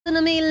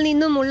സിനിമയിൽ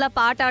നിന്നുമുള്ള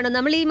പാട്ടാണ്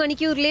നമ്മൾ ഈ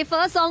മണിക്കൂറിലെ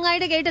ഫസ്റ്റ് സോങ്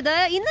ആയിട്ട് കേട്ടത്.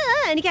 ഇന്ന്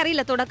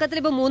എനിക്കറിയില്ല, തുടക്കത്തിൽ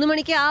ഇപ്പോൾ 3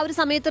 മണിക്ക് ആ ഒരു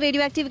സമയത്ത്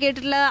റേഡിയോ ആക്റ്റീവ്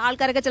കേട്ടിട്ടുള്ള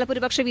ആൾക്കാരൊക്കെ ചിലപ്പോൾ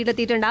ഒരു പക്ഷേ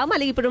വീടെത്തിയിട്ടുണ്ടാവും,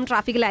 അല്ലെങ്കിൽ ഇപ്പോഴും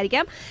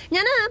ട്രാഫിക്കിലായിരിക്കാം.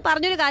 ഞാൻ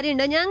പറഞ്ഞൊരു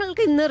കാര്യമുണ്ട്,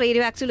 ഞങ്ങൾക്ക് ഇന്ന്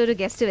റേഡിയോ ആക്റ്റീവിൽ ഒരു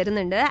ഗസ്റ്റ്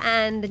വരുന്നുണ്ട്.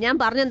 ആൻഡ് ഞാൻ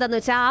പറഞ്ഞെന്താന്ന്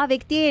വെച്ചാൽ ആ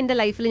വ്യക്തിയെ എൻ്റെ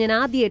ലൈഫിൽ ഞാൻ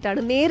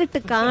ആദ്യമായിട്ടാണ്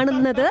നേരിട്ട്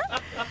കാണുന്നത്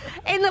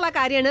എന്നുള്ള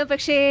കാര്യമാണ്.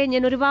 പക്ഷേ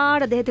ഞാൻ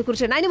ഒരുപാട് അദ്ദേഹത്തെ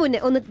കുറിച്ചുണ്ട്. അതിന് മുന്നേ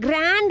ഒന്ന്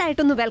ഗ്രാൻഡ്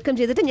ആയിട്ടൊന്ന് വെൽക്കം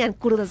ചെയ്തിട്ട് ഞാൻ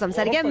കൂടുതൽ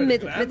സംസാരിക്കാം.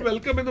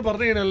 വെൽക്കം എന്ന്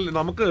പറഞ്ഞു കഴിഞ്ഞാൽ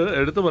നമുക്ക്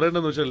എടുത്തു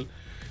പറയേണ്ടതെന്ന് വെച്ചാൽ,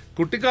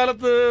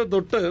 കുട്ടിക്കാലത്ത്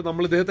തൊട്ട്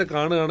നമ്മൾ ഇദ്ദേഹത്തെ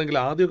കാണുകയാണെങ്കിൽ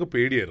ആദ്യമൊക്കെ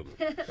പേടിയായിരുന്നു,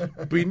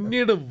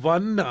 പിന്നീട്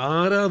വൻ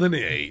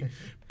ആരാധനയായി,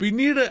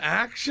 പിന്നീട്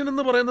ആക്ഷൻ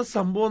എന്ന് പറയുന്ന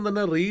സംഭവം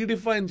തന്നെ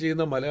റീഡിഫൈൻ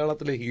ചെയ്യുന്ന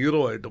മലയാളത്തിലെ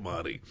ഹീറോ ആയിട്ട്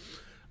മാറി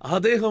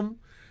അദ്ദേഹം.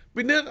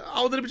 പിന്നെ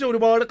അവതരിപ്പിച്ച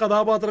ഒരുപാട്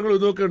കഥാപാത്രങ്ങൾ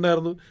ഇതൊക്കെ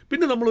ഉണ്ടായിരുന്നു.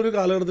 പിന്നെ നമ്മളൊരു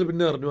കാലഘട്ടത്തിൽ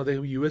പിന്നെ അറിഞ്ഞു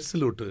അദ്ദേഹം US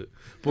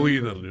പോയി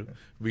എന്നറിഞ്ഞു.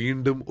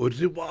 വീണ്ടും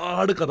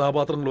ഒരുപാട്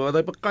കഥാപാത്രങ്ങളും,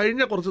 അതായത് ഇപ്പം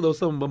കഴിഞ്ഞ കുറച്ച്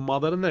ദിവസം മുമ്പ്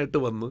മദരനായിട്ട്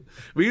വന്ന്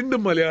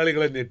വീണ്ടും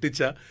മലയാളികളെ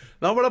ഞെട്ടിച്ച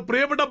നമ്മുടെ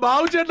പ്രിയപ്പെട്ട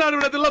ബാബു ചേട്ടനാണ്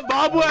ഇവിടെ.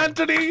 Babu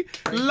Antony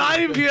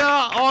live here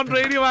on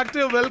radio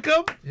active.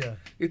 Welcome.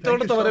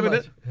 ഇത്തവണത്തെ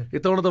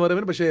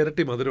വരവിന് പക്ഷേ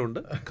ഇരട്ടി മധുരമുണ്ട്.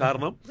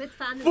 കാരണം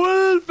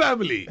ഫുൾ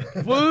ഫാമിലി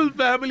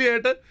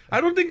ആയിട്ട്. I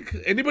don't think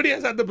anybody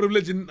has had the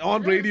privilege on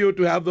radio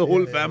to have the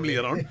whole family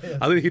around.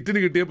 അത് ഹിറ്റിന്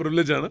കിട്ടിയ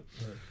പ്രിവിലേജ് ആണ്.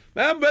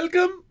 മാം,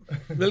 welcome.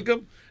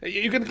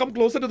 You can come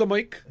closer to the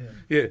mic.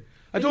 Yeah.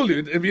 I told you,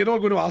 we are not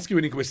going to ask you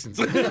any questions.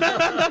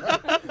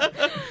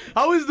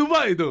 How is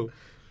Dubai though?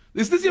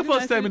 Is this your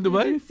first time in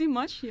Dubai? I didn't see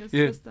much. Yes,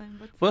 Yeah. first time.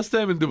 But First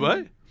time in Dubai?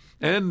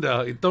 And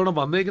ഇത്തവണ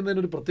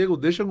വന്നേക്കുന്നതിന് ഒരു പ്രത്യേക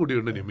ഉദ്ദേശം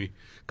കൂടിയുണ്ട് നിമി.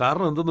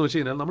 കാരണം എന്തെന്ന് വെച്ച്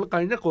കഴിഞ്ഞാൽ, നമ്മൾ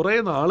കഴിഞ്ഞ കുറേ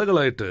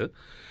നാളുകളായിട്ട്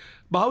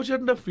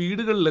ബാബുചേട്ടൻ്റെ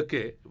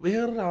ഫീഡുകളിലൊക്കെ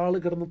വേറൊരാൾ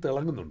കിടന്ന്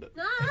തിളങ്ങുന്നുണ്ട്.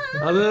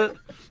 അത്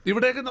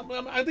ഇവിടെയൊക്കെ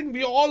I think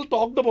we all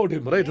talked about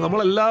him, right?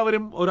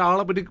 നമ്മളെല്ലാവരും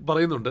ഒരാളെ പറ്റി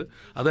പറയുന്നുണ്ട്.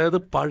 അതായത്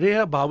പഴയ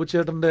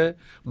ബാബുചേട്ടൻ്റെ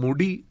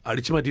മുടി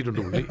അടിച്ചു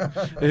മാറ്റിയിട്ടുണ്ട് പുള്ളി.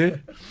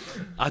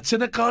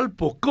 അച്ഛനേക്കാൾ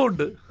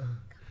പൊക്കമുണ്ട്.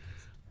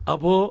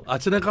 അപ്പോൾ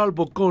അച്ഛനേക്കാൾ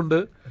പൊക്കമുണ്ട്.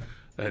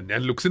 ഞാൻ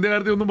ലുക്സിന്റെ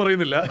കാര്യത്തിൽ ഒന്നും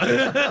പറയുന്നില്ല.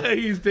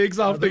 He takes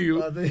after you.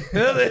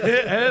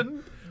 And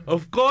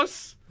of course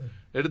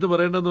എടുത്തു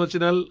പറയേണ്ടതെന്ന്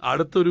വെച്ചാൽ,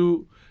 അടുത്തൊരു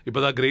ഇപ്പൊ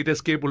ഗ്രേറ്റ്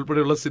എസ്കേപ്പ്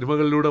ഉൾപ്പെടെയുള്ള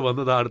സിനിമകളിലൂടെ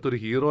വന്നത് അടുത്തൊരു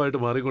ഹീറോ ആയിട്ട്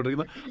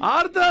മാറിക്കൊണ്ടിരിക്കുന്ന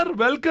ആർതർ.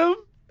 വെൽക്കം.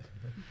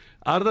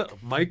 ആർതർ,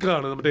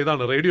 മൈക്കാണ് നമ്മുടെ,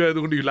 ഇതാണ് റേഡിയോ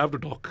ആയതുകൊണ്ട് you have to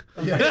talk.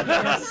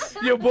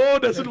 Your board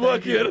doesn't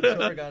work here.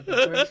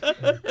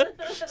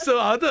 So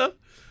Arthur,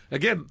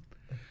 again,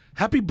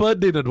 happy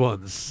birthday in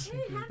advance.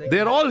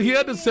 They're all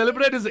here to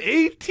celebrate his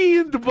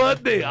 18th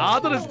birthday.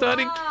 Arthur is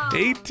turning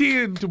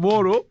 18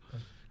 tomorrow.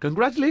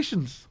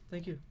 Congratulations.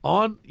 Thank you.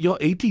 On your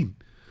 18.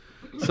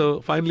 So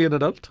finally an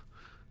adult.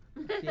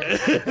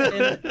 Yes.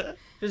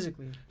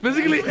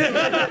 Physically.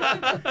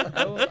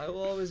 I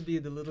will always be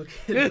the little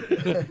kid.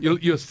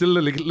 You're still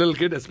a little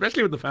kid,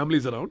 especially when the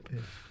family's around.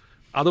 Yeah.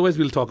 Otherwise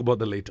we'll talk about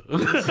that later.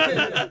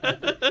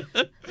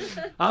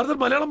 Arthur,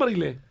 Malayalam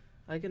parille?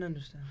 I can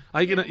understand.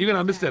 You can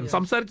understand.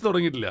 Samsarichu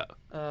തുടങ്ങിയിട്ടില്ല.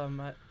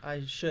 I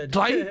should.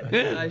 Try?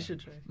 I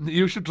should try.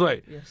 You should try.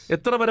 Yes.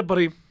 എത്ര വരെ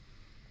പറയും?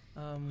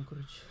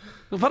 Kurich.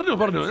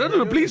 പറഞ്ഞു.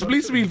 No, please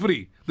feel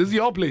free. This is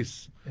your place.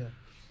 Yeah.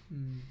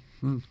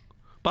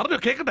 പറഞ്ഞു,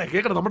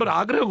 കേക്കട്ടെ, നമ്മുടെ ഒരു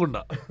ആഗ്രഹം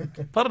കൊണ്ടാ.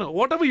 പറഞ്ഞു,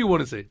 whatever you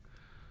want to say.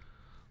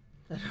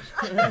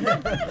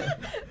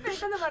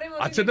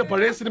 അച്ഛന്റെ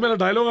പഴയ സിനിമയിലെ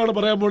ഡയലോഗാണ്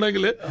പറയാൻ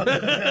പോണെങ്കിൽ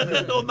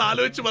ഒന്ന്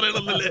ആലോചിച്ച്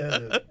പറയണമെന്നല്ലേ.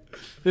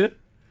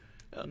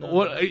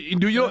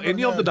 Do you know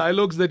any of the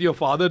dialogues that your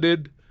father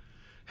did?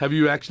 Have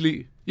you actually...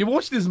 You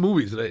watched these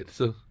movies, right?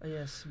 So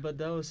Yes, but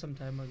that was some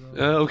time ago.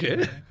 Okay.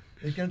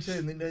 You can say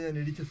ninne njan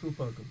idichu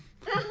soupakum.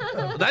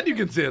 That you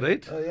can say,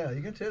 right? Yeah,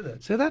 you can say that.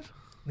 Say that.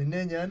 Ninne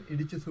njan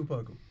idichu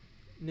soupakum.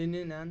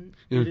 Ninne nan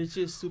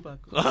irichi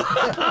soupaku.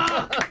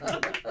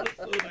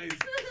 So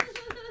nice.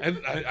 And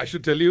I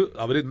should tell you,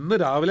 അവർ ഇന്ന്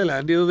രാവിലെ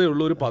land ചെയ്തതേ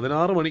ഉള്ളൂ. ഒരു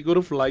 16 മണിക്കൂർ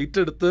flight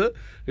എടുത്ത്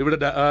ഇവിടെ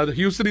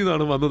ഹ്യൂസ്റ്റണിൽ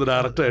നിന്നാണ് വന്നത്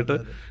ഡയറക്റ്റായിട്ട്.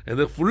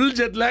 എന്നാൽ ഫുൾ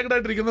ജെറ്റ് ലാഗ്ഡ്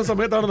ആയിട്ടിരിക്കുന്ന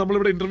സമയത്താണ്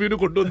നമ്മളിവിടെ ഇന്റർവ്യൂവിന്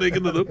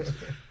കൊണ്ടുവന്നേക്കുന്നത്.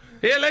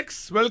 Hey Alex,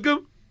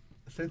 welcome.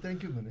 Say thank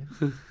you, Mane.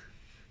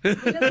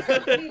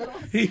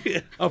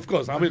 Of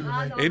course, I mean,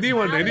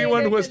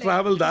 anyone who has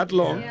traveled that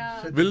long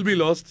will be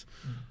lost.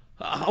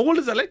 How old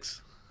is Alex?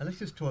 Alex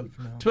is 12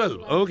 now. 12,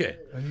 okay.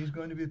 And he's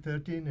going to be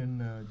 13 in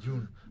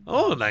June.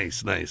 Oh, nice.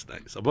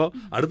 അപ്പോൾ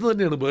അടുത്ത്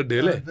തന്നെയാണ് birthday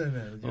അല്ലേ?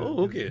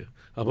 Okay.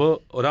 അപ്പോൾ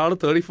ഒരാൾ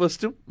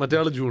 31st മറ്റേ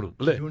ആൾ ജൂണും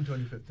അല്ലേ?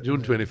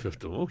 June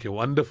 25th. Okay,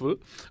 wonderful.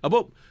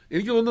 അപ്പോൾ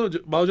എനിക്ക് തോന്നുന്നു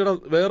ബാബുചേട്ടാ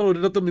വേറെ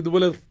ഒരിടത്തും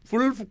ഇതുപോലെ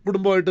ഫുൾ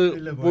കുടുംബമായിട്ട്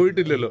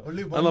പോയിട്ടില്ലല്ലോ.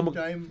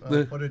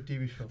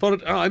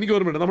 എനിക്ക്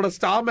ഓർമ്മയുണ്ട്, നമ്മുടെ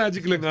സ്റ്റാർ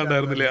മാജിക്കിൽ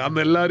എങ്ങാണ്ടായിരുന്നില്ലേ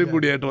അന്ന് എല്ലാവരും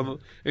കൂടിയായിട്ട് വന്നു.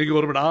 എനിക്ക്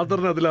ഓർമ്മയുണ്ട്,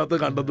 ആദറിന് അതിനകത്ത്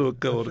കണ്ടതും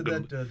ഒക്കെ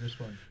ഓർക്കുന്നുണ്ട്.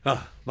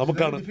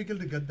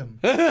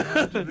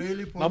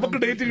 നമുക്ക്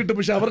ഡേറ്റ് കിട്ടും,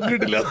 പക്ഷെ അവർക്ക്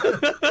കിട്ടില്ല.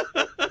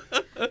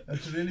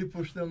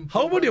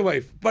 How about your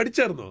wife?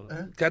 പഠിച്ചായിരുന്നോ?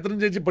 Catherine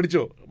ചേച്ചി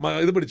പഠിച്ചോ?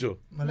 ഇത് പഠിച്ചോ?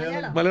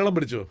 മലയാളം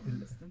പഠിച്ചോ?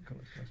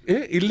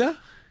 ഇല്ല.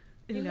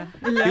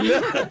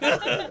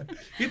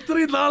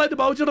 ഇത്രയും നാളായിട്ട്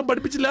ബാബുചേട്ടൻ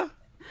പഠിപ്പിച്ചില്ല?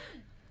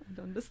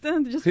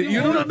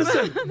 You don't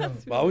understand.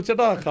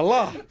 ബാബുചേട്ടാ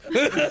കള്ളാ.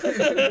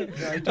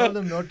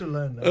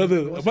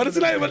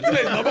 മനസ്സിലായി.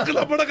 നമുക്ക്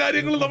നമ്മുടെ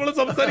കാര്യങ്ങൾ നമ്മൾ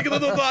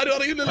സംസാരിക്കുന്നതൊന്നും ആരും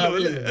അറിയില്ലല്ലോ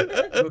അല്ലേ?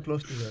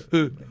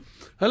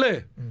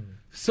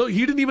 So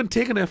he didn't even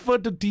take an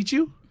effort to teach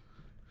you?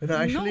 And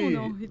actually,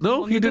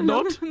 No, he did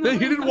not.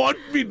 He didn't want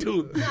me to.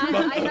 I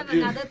have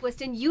another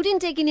question. You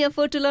didn't take any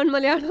effort to learn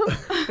Malayalam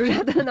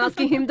rather than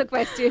asking him the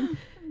question.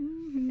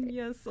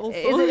 Yes,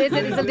 also. Is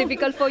it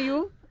difficult for you?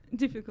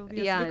 Difficult,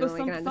 yes. Yeah, because I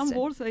know, I can some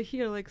understand. words I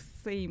hear like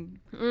same,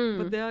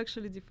 but they're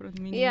actually different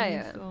meanings.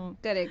 Yeah. So.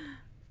 Correct.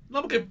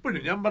 നമുക്ക്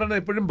എപ്പോഴും ഞാൻ പറഞ്ഞ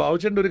എപ്പോഴും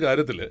ബാബുച്ചേട്ടൻ്റെ ഒരു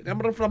കാര്യത്തില് ഞാൻ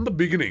പറഞ്ഞ from the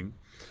beginning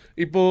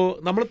ഇപ്പോൾ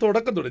നമ്മൾ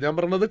തുടക്കം തൊട്ട് ഞാൻ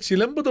പറഞ്ഞത്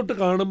ചിലമ്പ് തൊട്ട്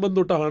കാണുമ്പം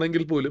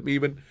തൊട്ടാണെങ്കിൽ പോലും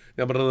ഈവൻ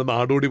ഞാൻ പറഞ്ഞത്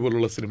നാടോടി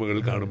പോലുള്ള സിനിമകൾ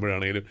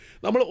കാണുമ്പോഴാണെങ്കിലും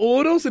നമ്മൾ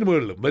ഓരോ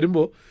സിനിമകളിലും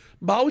വരുമ്പോൾ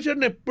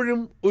ബാബുച്ചേട്ടൻ എപ്പോഴും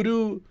ഒരു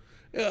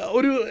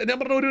ഞാൻ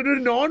പറഞ്ഞ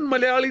ഒരു നോൺ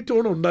മലയാളി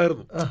ടോൺ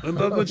ഉണ്ടായിരുന്നു.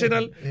 എന്താണെന്ന് വെച്ച്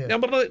കഴിഞ്ഞാൽ ഞാൻ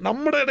പറഞ്ഞത്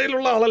നമ്മുടെ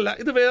ഇടയിലുള്ള ആളല്ല,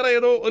 ഇത് വേറെ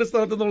ഏതോ ഒരു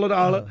സ്ഥലത്തു നിന്നുള്ള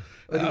ഒരാള്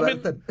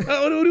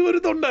ഒരു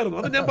ഇതുണ്ടായിരുന്നു.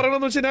 അത് ഞാൻ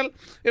പറയണമെന്ന് വെച്ച് കഴിഞ്ഞാൽ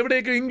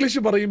എവിടെയൊക്കെ ഇംഗ്ലീഷ്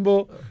പറയുമ്പോൾ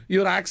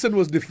your accent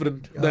was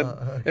different than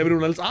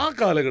everyone else. ആ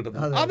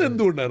കാലഘട്ടത്തിൽ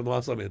അതെന്തുകൊണ്ടായിരുന്നു ആ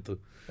സമയത്ത്?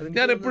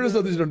 ഞാൻ എപ്പോഴും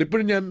ശ്രദ്ധിച്ചിട്ടുണ്ട്.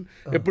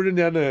 എപ്പോഴും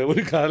ഞാൻ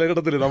ഒരു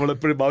കാലഘട്ടത്തിൽ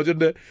നമ്മളെപ്പോഴും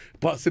ബാബുച്ചൻ്റെ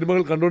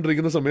സിനിമകൾ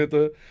കണ്ടുകൊണ്ടിരിക്കുന്ന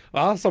സമയത്ത്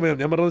ആ സമയം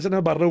ഞാൻ പറഞ്ഞതെന്ന്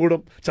വെച്ചാൽ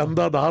ഭരണകൂടം, ചന്ത,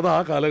 ദാദ, ആ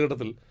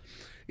കാലഘട്ടത്തിൽ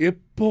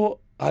എപ്പോൾ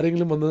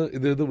ആരെങ്കിലും വന്ന്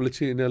ഇത്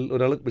വിളിച്ചു കഴിഞ്ഞാൽ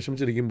ഒരാൾ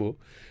വിഷമിച്ചിരിക്കുമ്പോൾ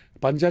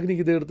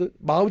പഞ്ചാഗ്നിക്ക് ഇതെടുത്ത്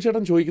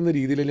ബാബുച്ചേട്ടൻ ചോദിക്കുന്ന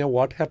രീതിയിൽ ഞാൻ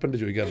വാട്ട് ഹാപ്പൻഡ്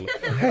ചോദിക്കാറില്ല.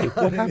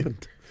 വാട്ട്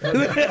ഹാപ്പൻഡ്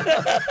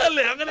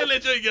അല്ലേ, അങ്ങനെയല്ലേ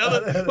ചോദിക്കാതെ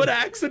ഒരു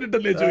ആക്സിഡന്റ്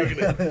ഇട്ടല്ലേ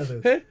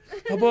ചോദിക്കുന്നത്.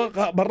 അപ്പൊ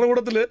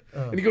ഭരണകൂടത്തില്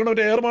എനിക്ക്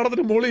തോന്നുന്നു എയർ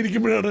മാടത്തിന് മുകളിൽ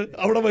ഇരിക്കുമ്പോഴാണ്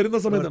അവിടെ വരുന്ന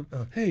സമയത്ത്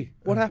ഹേയ്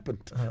വാട്ട്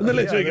ഹാപ്പൻഡ്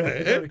എന്നല്ലേ ചോദിക്കണേ.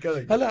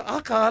 അല്ല, ആ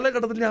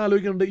കാലഘട്ടത്തിൽ ഞാൻ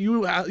ആലോചിക്കുന്നുണ്ട് you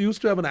use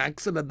to have an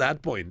accent at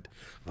that point.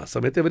 ആ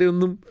സമയത്ത് അവരെ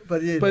ഒന്നും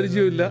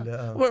പരിചയമില്ല.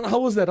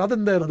 How was that?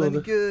 അതെന്തായിരുന്നു?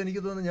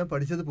 എനിക്ക് തോന്നുന്നു ഞാൻ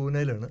പഠിച്ചത്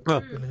പൂനെയിലാണ്.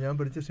 പിന്നെ ഞാൻ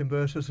പഠിച്ച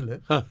സിംബയോസിസില്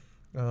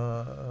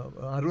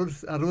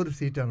 60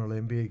 സീറ്റാണുള്ളത്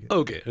MBAക്ക്.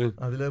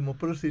 അതില്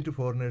 30 സീറ്റ്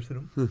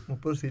ഫോറിനേഴ്സിനും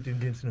 30 സീറ്റ്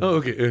ഇന്ത്യൻസിനും.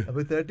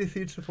 അപ്പൊ 30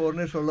 സീറ്റ്സ്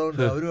ഫോറിനേഴ്സ്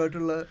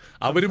ഉള്ളതുകൊണ്ട്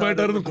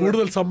അവരുമായിട്ടായിരുന്നു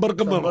കൂടുതൽ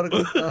സമ്പർക്കം.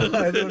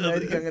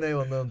 ആയതുകൊണ്ടായിരിക്കും അങ്ങനെ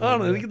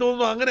വന്നത്. എനിക്ക്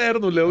തോന്നുന്നു അങ്ങനെ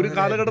ആയിരുന്നില്ല ഒരു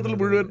കാലഘട്ടത്തിൽ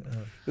മുഴുവൻ.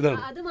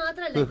 അത്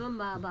മാത്രല്ല, ഇപ്പം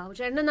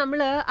ബാബുചേട്ടന്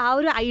നമ്മള് ആ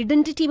ഒരു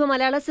ഐഡന്റിറ്റി ഇപ്പൊ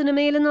മലയാള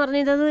സിനിമയിൽ എന്ന്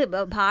പറഞ്ഞത്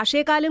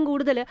ഭാഷയെക്കാളും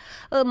കൂടുതൽ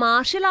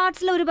മാർഷൽ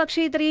ആർട്സിൽ ഒരു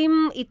പക്ഷേ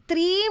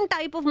ഇത്രയും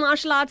ടൈപ്പ് ഓഫ്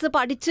മാർഷൽ ആർട്സ്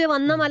പഠിച്ച്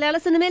വന്ന മലയാള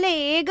സിനിമയിലെ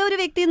ഏക ഒരു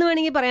വ്യക്തി എന്ന്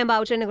വേണമെങ്കിൽ പറയാം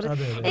ബാബുചേട്ടനെ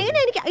കുറിച്ച്. എങ്ങനെ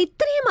എനിക്ക്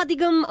ഇത്രയും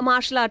അധികം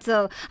മാർഷൽ ആർട്സ്,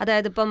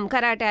 അതായത് ഇപ്പം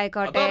കരാട്ടെ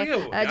ആയിക്കോട്ടെ,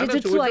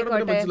 ജിജിറ്റ്സു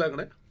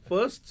ആയിക്കോട്ടെ.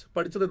 ഫസ്റ്റ്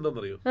പഠിച്ചത്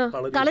എന്താണെന്നറിയോ?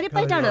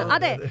 കളരിപ്പയറ്റാണ്.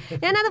 അതെ,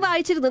 ഞാനത്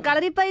വായിച്ചിരുന്നു.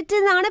 കളരിപ്പയറ്റ്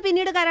നിന്നാണ്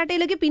പിന്നീട്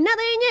കരാട്ടയിലേക്ക്. പിന്നെ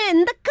അത് കഴിഞ്ഞ്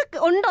എന്തൊക്കെ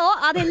ഉണ്ടോ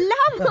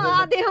അതെല്ലാം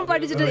അദ്ദേഹം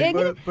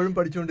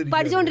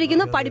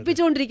പഠിച്ചുകൊണ്ടിരിക്കുന്നു,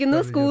 പഠിപ്പിച്ചുകൊണ്ടിരിക്കുന്നു.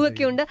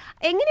 സ്കൂളൊക്കെ ഉണ്ട്.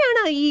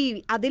 എങ്ങനെയാണ് ഈ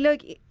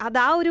അതിലേക്ക്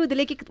ഒരു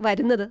ഇതിലേക്ക്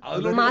വരുന്നത്,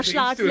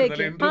 മാർഷൽ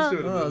ആർട്സിലേക്ക്?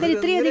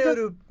 ഇത്രയധികം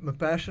ഒരു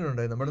പാഷൻ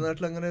ഉണ്ടായി. നമ്മുടെ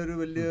നാട്ടിൽ അങ്ങനെ ഒരു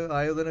വലിയ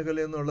ആയോധന കല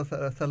എന്നുള്ള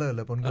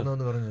സ്ഥലമല്ല പൊൻകുന്നം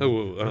എന്ന് പറഞ്ഞത്,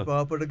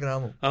 പാവപ്പെട്ട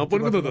ഗ്രാമം. അപ്പൊ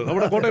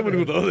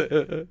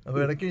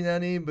ഇടയ്ക്ക് ഞാൻ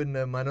ഈ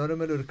പിന്നെ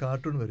മനോരമയിൽ ഒരു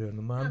കാർട്ടൂൺ വരുമായിരുന്നു,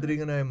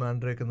 മാന്ത്രികനായ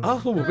മാൻഡ്രേക്ക്.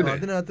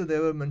 അതിനകത്ത് they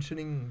were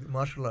mentioning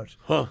martial arts,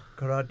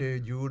 karate,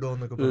 judo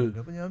എന്നൊക്കെ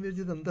പറഞ്ഞു. അപ്പൊ ഞാൻ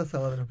വിചാരിച്ചത് എന്താ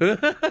സാധനം,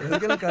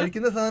 എനിക്കെല്ലാം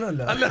കഴിക്കുന്ന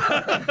സാധനമല്ല.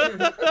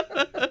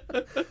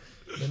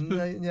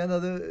 എന്നായി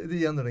ഞാനത് ഇത്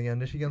ചെയ്യാൻ തുടങ്ങി,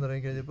 അന്വേഷിക്കാൻ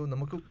തുടങ്ങി. കഴിഞ്ഞപ്പോൾ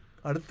നമുക്ക്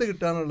അടുത്ത്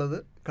കിട്ടാനുള്ളത്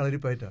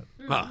കളരിപ്പയറ്റാണ്.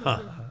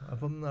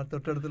 അപ്പം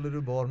തൊട്ടടുത്തുള്ളൊരു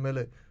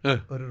ബോർമേല്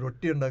ഒരു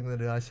റൊട്ടി ഉണ്ടാക്കുന്ന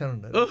ഒരു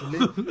ആശാനുണ്ടായിരുന്നു. പുള്ളി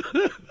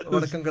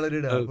വടക്കം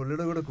കളരിയുടെ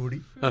പുള്ളിയുടെ കൂടെ കൂടി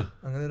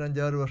അങ്ങനെ ഒരു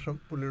 5-6 വർഷം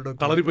പുള്ളിയുടെ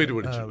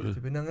കൂടെ.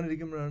 പിന്നെ അങ്ങനെ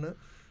ഇരിക്കുമ്പോഴാണ്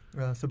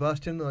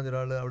സെബാസ്റ്റ്യൻ എന്ന് പറഞ്ഞ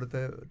ഒരാള് അവിടുത്തെ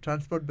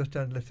ട്രാൻസ്പോർട്ട് ബസ്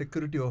സ്റ്റാൻഡിലെ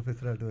സെക്യൂരിറ്റി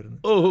ഓഫീസറായിട്ട് വരുന്നത്.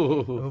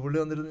 അപ്പൊ പുള്ളി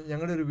വന്നിരുന്നത്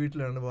ഞങ്ങളുടെ ഒരു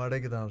വീട്ടിലാണ്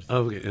വാടകയ്ക്ക്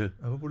താമസിച്ചത്.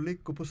 അപ്പൊ പുള്ളി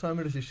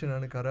കുപ്പുസ്വാമിയുടെ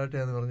ശിഷ്യനാണ്, കരാട്ടെ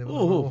എന്ന്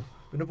പറഞ്ഞപ്പോൾ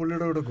പിന്നെ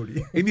പുള്ളിയുടെ കൂടെ കൂടി.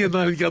 ഇനി എന്താ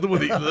എനിക്ക് അത്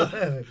മതി.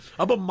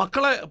 അപ്പൊ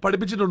മക്കളെ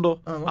പഠിപ്പിച്ചിട്ടുണ്ടോ?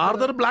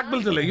 ആർദർ ബ്ലാക്ക്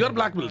ബെൽറ്റ് അല്ലേ? You are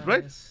black belt,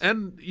 right?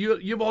 And you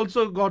have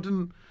also ഗോട്ടൻ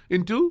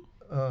into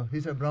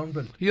he's a brown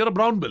belt. You are a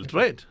brown belt,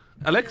 right?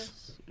 Alex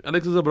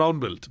is a brown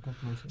belt.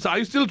 So are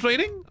you still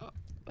training?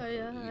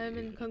 Yeah, I'm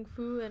in Kung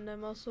Fu and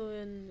I'm also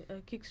in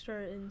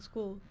Kickstart in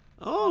school.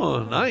 Oh,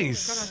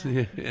 nice.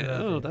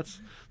 Yeah. Oh, that's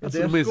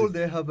Their amazing. school,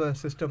 they have a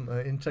system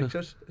in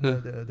Texas.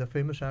 The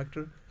famous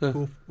actor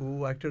who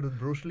acted with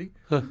Bruce Lee,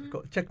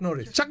 Chuck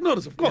Norris. Chuck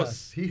Norris, of course.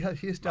 He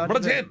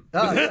started.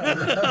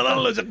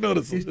 Chuck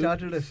Norris. He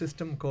started a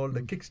system called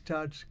the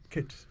Kickstart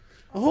Kids.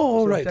 Oh,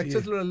 all right.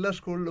 Texas lo ella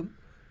school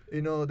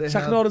they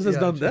Chuck Norris has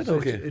done that.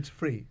 Okay. It's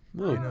free.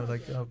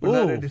 Like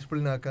പിള്ളേരെ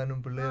discipline ആക്കാനും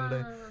പിള്ളേരുടെ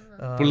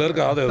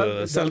പിള്ളേർക്ക്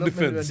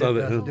self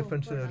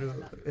defence ഒരു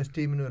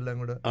എസ്റ്റീമിനും എല്ലാം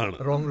കൂടെ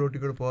wrong റൂട്ടിൽ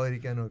കൂടെ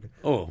പോകാതിരിക്കാനും ഒക്കെ.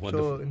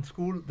 So in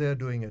school they are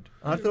doing it.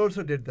 Arthur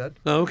also did that.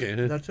 Okay.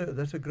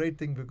 That's a great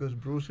thing because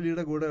Bruce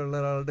Leeയുടെ കൂടെ ഉള്ള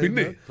ഒരാളുടെ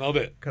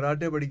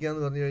കരാട്ടെ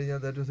പഠിക്കാന്ന് പറഞ്ഞു കഴിഞ്ഞാൽ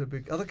that was a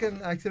big. അതൊക്കെ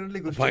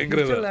ആക്സിഡന്റലി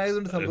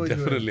ആയതുകൊണ്ട്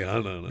സംഭവിച്ചു.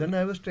 Then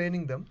I was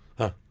training them.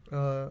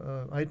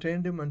 I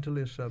trained him until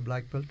his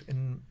black belt in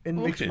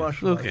mixed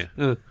martial arts.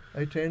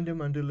 I trained him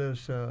until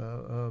his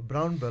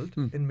brown belt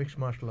in mixed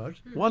martial arts.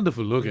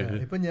 Wonderful. Okay.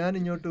 ഇപ്പൊ ഞാൻ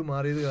ഇങ്ങോട്ട്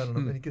മാറിയത്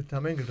കാരണം എനിക്ക്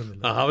സമയം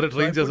കിട്ടുന്നില്ല. I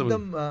put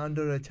them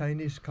under a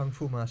Chinese kung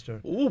fu master.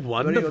 Oh,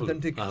 wonderful. Very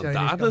authentic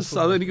Chinese.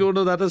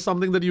 That is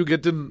something that you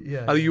get in.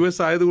 അത് US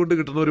ആയതുകൊണ്ട്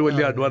കിട്ടുന്ന ഒരു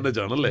വലിയ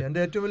അഡ്വാൻറ്റേജ് ആണല്ലേ?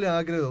 എന്റെ ഏറ്റവും വലിയ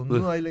ആഗ്രഹം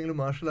ഒന്നും ആയില്ലെങ്കിലും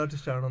മാർഷൽ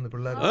ആർട്ടിസ്റ്റ് ആണെന്ന്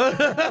പിള്ളേർ.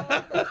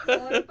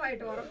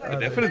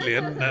 Definitely,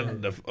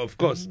 and of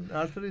course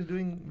Arthur is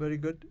doing very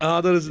good.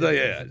 Arthur is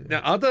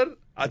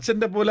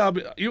അച്ഛന്റെ പോലെ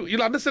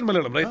you'll understand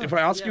Malayalam, right? If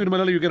I ask you in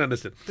Malayalam, you can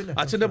understand.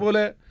 അച്ഛന്റെ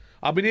പോലെ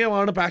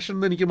അഭിനയമാണ് പാഷൻ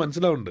എന്ന് എനിക്ക്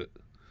മനസ്സിലാവുന്നുണ്ട്,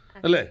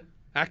 അല്ലേ?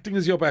 Acting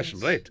is your passion,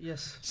 right?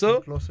 Yes.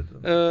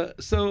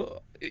 So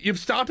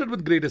you've started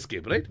with Great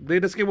Escape, right?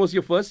 Great Escape was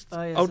your first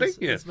Yes, outing?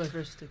 That's my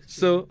first experience.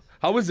 So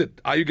how is it?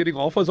 Are you getting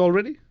offers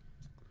already?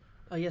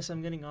 Yes,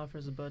 I'm getting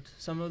offers, but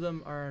some of them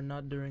are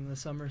not during the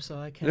summer, so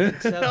I can't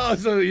accept.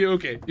 So you're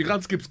okay. You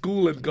can't skip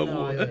school and come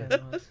No, I over.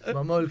 cannot.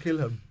 Mama will kill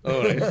him.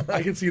 All right.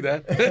 I can see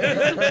that.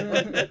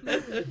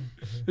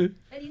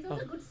 And he's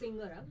also a good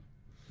singer, huh?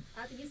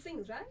 I think he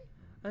sings, right?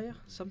 Yeah,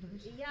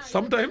 sometimes. Yeah.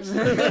 Sometimes.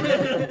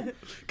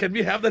 Can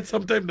we have that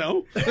sometime now?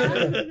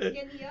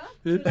 Can hear?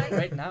 You like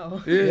Right now.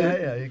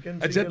 Yeah, you can A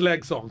sing jet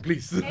lag song,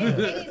 please.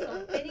 any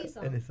song? Any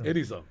song? any song.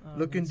 Any song.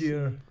 Look into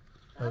your...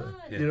 Ah,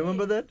 Do you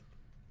remember that?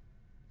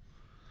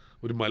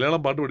 ഒരു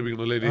മലയാളം പാട്ട്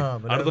പഠിപ്പിക്കണം അല്ലേ?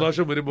 Malayalam. അടുത്ത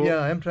പ്രാവശ്യം വരുമ്പോ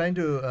Yeah, I'm trying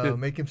to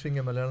make him sing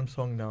a Malayalam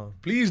song now.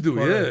 please do.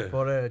 For, Yeah.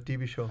 for a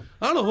TV show.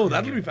 Oh,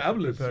 that will be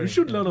fabulous. You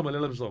should learn a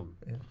Malayalam song.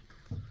 Yeah.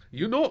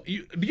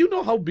 Do you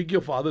know how big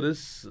your father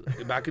is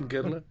back in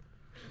Kerala?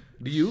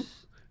 Do you?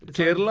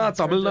 Kerala, hard to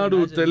Tamil Nadu,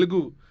 imagine.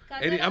 Telugu,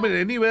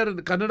 anywhere in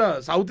Kannada,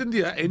 South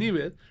India,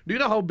 anywhere. Do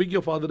you know how big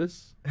your father is?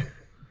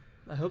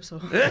 I hope so.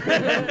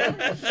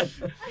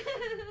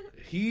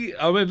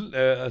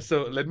 So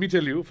let me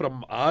tell you from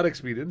our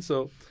experience. So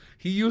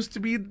he used to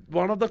be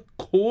one of the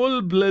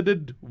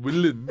cold-blooded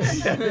villains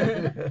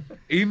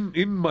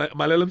in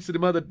Malayalam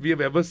cinema that we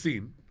have ever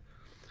seen.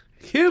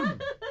 Him.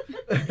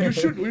 You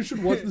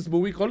should watch this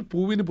movie called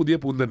Poovinu Pudhiya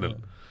Poondannal.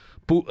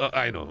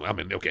 I know. I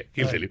mean, okay,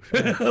 he'll tell you.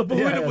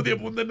 Poovinu Pudhiya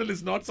Poondannal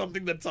is not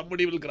something that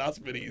somebody will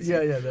grasp very easily.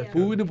 Yeah, that's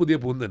Poovinu Pudhiya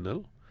Poondannal.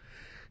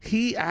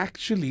 He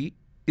actually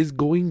is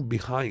going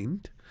behind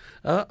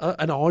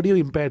an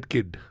audio-impaired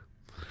kid,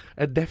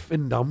 a deaf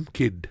and dumb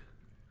kid.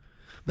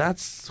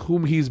 That's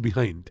whom he's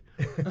behind.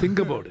 Think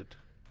about it.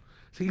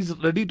 So he's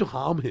ready to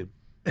harm him.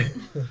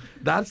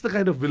 That's the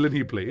kind of villain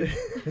he played.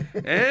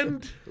 And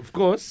of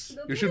course,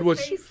 you should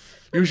watch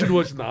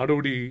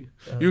Nadodi.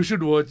 You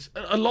should watch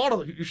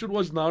you should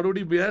watch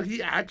Nadodi, where he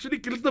actually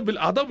kills the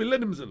other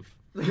villain himself.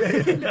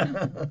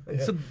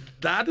 So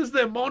that is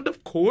the amount of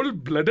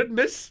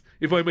cold-bloodedness,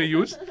 if I may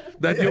use,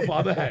 that your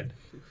father had.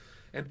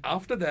 And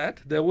after that,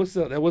 there was a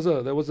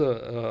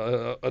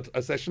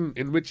session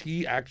in which he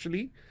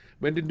actually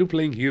went into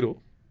playing hero,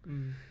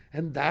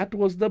 and that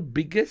was the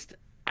biggest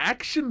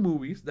action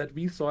movies that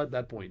we saw at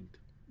that point.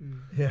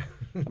 Yeah.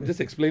 I'm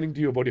just explaining to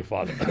you about your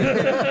father.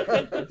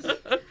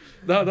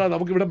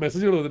 നമുക്ക് ഇവിടെ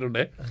മെസ്സേജുകൾ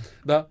വന്നിട്ടുണ്ടേ.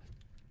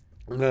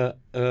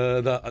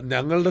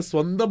 ഞങ്ങളുടെ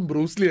സ്വന്തം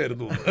Bruce Lee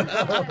ആയിരുന്നു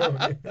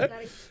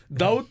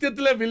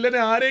ദൗത്യത്തിലെ വില്ലനെ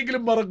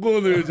ആരെങ്കിലും മറക്കുമോ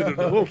എന്ന്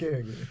ചോദിച്ചിട്ടുണ്ട്.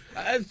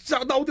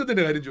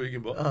 ദൗത്യത്തിന്റെ കാര്യം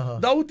ചോദിക്കുമ്പോ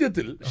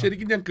ദൗത്യത്തിൽ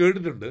ശരിക്കും ഞാൻ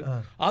കേട്ടിട്ടുണ്ട്,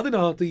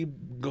 അതിനകത്ത് ഈ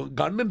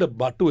ഗണ്ണിന്റെ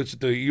ബട്ട്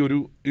വെച്ചിട്ട് ഈ ഒരു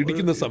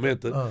ഇടിക്കുന്ന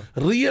സമയത്ത്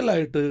റിയൽ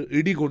ആയിട്ട്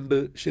ഇടി കൊണ്ട്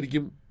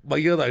ശരിക്കും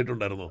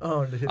വയ്യാതായിട്ടുണ്ടായിരുന്നോ?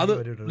 അത്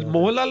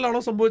മോഹൻലാലിനാണോ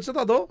സംഭവിച്ചത്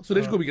അതോ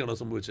സുരേഷ് ഗോപിക്കാണോ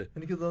സംഭവിച്ചത്?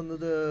 എനിക്ക്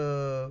തോന്നുന്നത്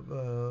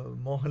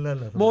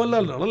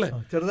മോഹൻലാലിനാണോ അല്ലേ?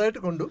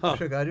 ചെറുതായിട്ട് കൊണ്ടു,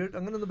 പക്ഷെ കാര്യമായിട്ട്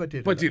അങ്ങനൊന്നും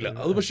പറ്റിയില്ല.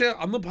 അത് പക്ഷെ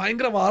അന്ന്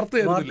ഭയങ്കര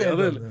വാർത്തയായിരുന്നില്ലേ?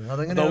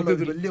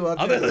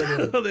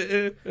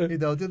 ഈ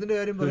ദൗത്യത്തിന്റെ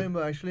കാര്യം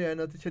പറയുമ്പോൾ ആക്ച്വലി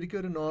അതിനകത്ത് ശരിക്കും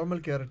ഒരു നോർമൽ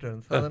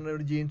ക്യാരക്ടറാണ്. സാധാരണ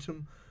ഒരു ജീൻസും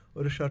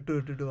ഒരു ഷർട്ടും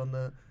ഇട്ടിട്ട്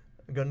വന്ന്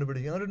ഗണ്ണ്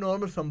പിടിക്കുക, അതൊരു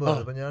നോർമൽ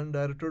സംഭവമാണ്. അപ്പൊ ഞാൻ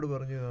ഡയറക്ടറോട്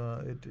പറഞ്ഞു,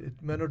 it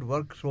may not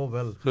work so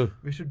well,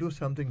 we should do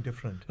something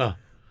different.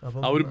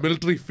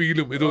 Military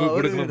ഫീലും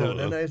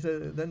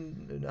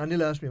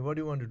Anil asked me what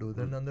you want to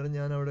do. അന്നേരം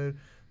ഞാൻ അവിടെ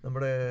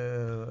നമ്മുടെ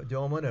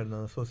ജോമോനായിരുന്നു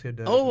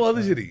അസോസിയേറ്റ്.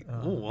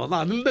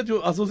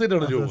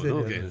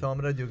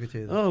 സോമരാജ് ഒക്കെ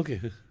ചെയ്തു.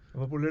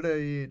 അപ്പൊ പുള്ളിയുടെ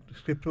ഈ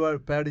സ്ക്രിപ്റ്റ്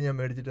പാഡ് ഞാൻ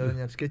മേടിച്ചിട്ട് അത്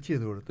ഞാൻ സ്കെച്ച്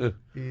ചെയ്ത് കൊടുത്തു,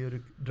 ഈ ഒരു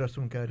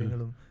ഡ്രസ്സും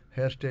കാര്യങ്ങളും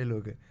ഹെയർ സ്റ്റൈലും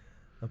ഒക്കെ.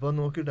 അപ്പൊ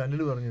നോക്കിയിട്ട്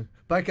അനിൽ പറഞ്ഞു,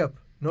 പാക്കപ്പ്,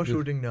 നോ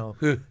ഷൂട്ടിംഗ് നൗ,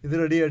 ഇത്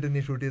റെഡി ആയിട്ട്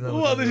നീ ഷൂട്ട് ചെയ്താൽ.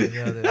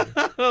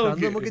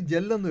 അന്ന് നമുക്ക്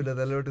ജെല്ലൊന്നും ഇല്ല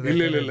തലയോട്ട്,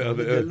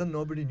 ജെല്ലം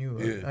nobody new.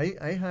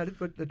 I had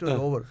it but it was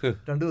over.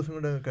 2 ദിവസം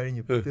കൊണ്ട്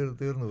കഴിഞ്ഞു,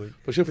 തീർന്നു പോയി.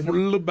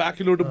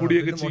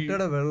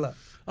 മുട്ടയുടെ വെള്ള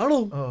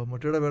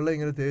മുട്ടയുടെ വെള്ളം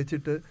ഇങ്ങനെ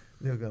തേച്ചിട്ട്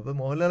ഇതൊക്കെ. അപ്പൊ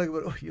മോഹൻലാലൊക്കെ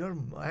പറയും,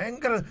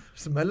 ഭയങ്കര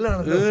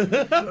സ്മെല്ലാണ്.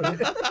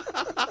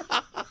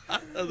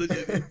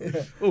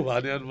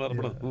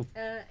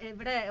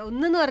 ഇവിടെ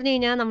ഒന്നെന്ന് പറഞ്ഞു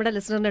കഴിഞ്ഞാൽ നമ്മുടെ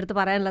ലിസണറിന്റെ അടുത്ത്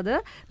പറയാനുള്ളത്,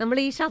 നമ്മൾ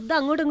ഈ ശബ്ദം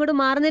അങ്ങോട്ടും ഇങ്ങോട്ടും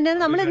മാറുന്നതിന്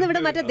നമ്മൾ ഇന്ന്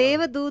ഇവിടെ മറ്റേ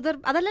ദേവദൂതർ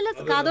അതല്ലല്ലോ,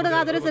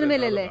 കാതോട്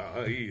സിനിമയിലല്ലേ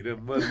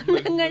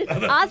ഞങ്ങൾ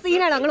ആ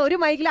സീനാണ്. ഞങ്ങൾ ഒരു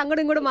മൈക്കിൽ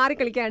അങ്ങോട്ടും ഇങ്ങോട്ടും മാറി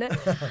കളിക്കാണ്.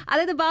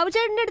 അതായത്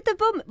ബാബുചേട്ടൻ്റെ അടുത്ത്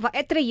ഇപ്പം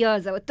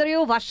എത്രയോ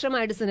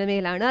വർഷമായിട്ട്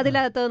സിനിമയിലാണ്.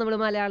 അതിനകത്ത് നമ്മൾ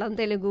മലയാളം,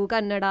 തെലുഗു,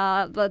 കന്നഡ,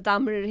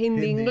 തമിഴ്,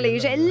 ഹിന്ദി,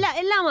 ഇംഗ്ലീഷ്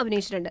എല്ലാം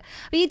അഭിനയിച്ചിട്ടുണ്ട്.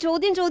 ഈ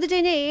ചോദ്യം ചോദിച്ചു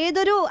കഴിഞ്ഞാൽ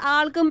ഏതൊരു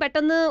ആൾക്കും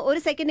പെട്ടെന്ന് ഒരു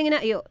സെക്കൻഡ് ഇങ്ങനെ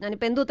അയ്യോ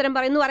ഞാനിപ്പോൾ എന്ത് ഉത്തരം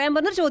പറയാൻ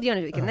പറഞ്ഞൊരു ചോദ്യമാണ്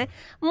ചോദിക്കുന്നത്.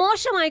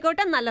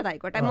 മോശമായിക്കോട്ടെ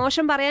നല്ലതായിക്കോട്ടെ,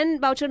 മോശം പറയാൻ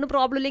ബാബുചേട്ടന്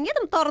പ്രോബ്ലം ഇല്ലെങ്കിൽ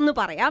അത് തുറന്നു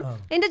പറയാം.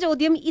 എന്റെ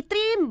ചോദ്യം,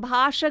 ഇത്രയും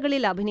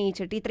ഭാഷകളിൽ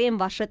അഭിനയിച്ചിട്ട് ഇത്രയും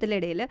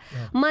വർഷത്തിനിടയിൽ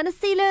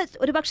മനസ്സിൽ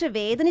ഒരുപക്ഷെ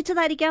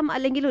വേദനിച്ചതായിരിക്കാം,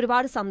 അല്ലെങ്കിൽ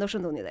ഒരുപാട് സന്തോഷം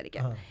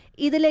തോന്നിയതായിരിക്കാം.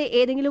 ഇതിലെ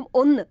ഏതെങ്കിലും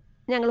ഒന്ന്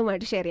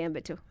ഞങ്ങളുമായിട്ട് ഷെയർ ചെയ്യാൻ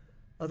പറ്റുമോ?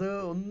 അത്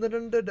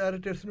 1-2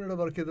 ഡയറക്ടേഴ്സിനോട്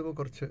വർക്ക് ചെയ്തപ്പോൾ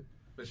കുറച്ച്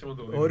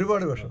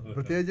ഒരുപാട് വിഷം.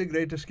 പ്രത്യേകിച്ച്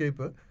ഗ്രേറ്റ്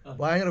എസ്കേപ്പ്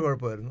ഭയങ്കര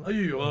കുഴപ്പമായിരുന്നു.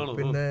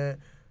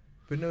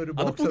 പിന്നെ ഒരു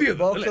ബോക്സർ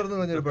എന്ന്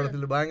പറഞ്ഞൊരു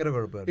പടത്തിൽ ഭയങ്കര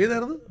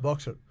കുഴപ്പമായിരുന്നു.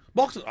 ബോക്സർ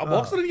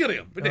ബോക്സർ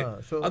എനിക്കറിയാം. പിന്നെ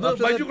So അത്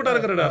after Baiju that,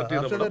 Kottarakkara direct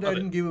after that I ചെയ്ത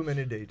didn't give him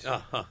any dates.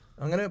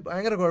 അങ്ങനെ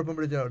ഭയങ്കര കുഴപ്പം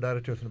പിടിച്ച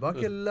ഡയറക്ടേഴ്സിന്.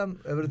 ബാക്കിയെല്ലാം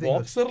എവറിത്തിങ്.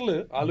 ബോക്സറിൽ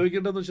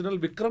ആലോചിക്കേണ്ടതെന്ന്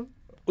വെച്ചാൽ വിക്രം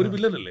ഒരു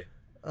വില്ലനല്ലേ?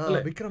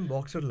 വിക്രം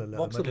ബോക്സറിലല്ല,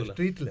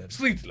 സ്ട്രീറ്റിലാണ്.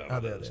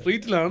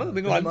 സ്ട്രീറ്റിലാണ്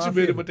നിങ്ങൾ 5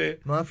 പേര് മറ്റേ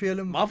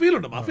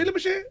മാഫിയയിലുണ്ട്. മാഫിയയിലും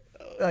പക്ഷേ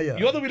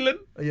വില്ലൻ.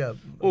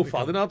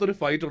 അതിനകത്തൊരു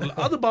ഫൈറ്റ് ഉണ്ടല്ലോ.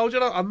 അത്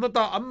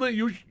ബാബുചേട്ടാ അന്ന്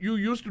you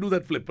use to do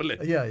that flip അല്ലേ?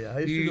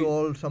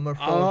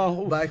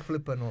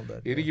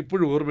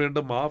 എനിക്കിപ്പോഴും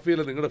ഓർമ്മയുണ്ട്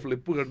മാഫിയയിലെ നിങ്ങളുടെ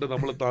ഫ്ലിപ്പ് കണ്ട്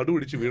നമ്മൾ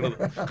തടുപിടിച്ച് വീണത്.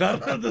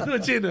 കാരണം എന്താണെന്ന്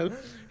വെച്ച് കഴിഞ്ഞാൽ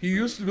he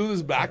use to do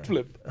this back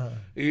flip.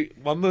 ഈ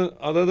വന്ന്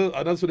അതായത്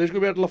അതിനകത്ത് സുരേഷ്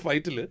ഗോപിയായിട്ടുള്ള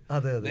ഫൈറ്റില്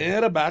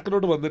നേരെ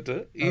ബാക്കിലോട്ട് വന്നിട്ട്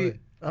ഈ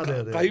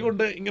കൈ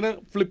കൊണ്ട് ഇങ്ങനെ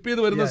ഫ്ലിപ്പ്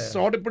ചെയ്ത് വരുന്ന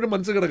ഷോട്ട് ഇപ്പോഴും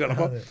മനസ്സിൽ കിടക്കണം.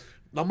 അപ്പൊ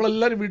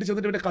നമ്മളെല്ലാരും വീട്ടിൽ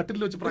ചെന്നിട്ട് പിന്നെ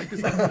കട്ടിൽ വെച്ച്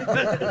practice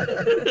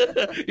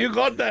you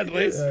got that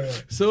right.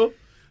 So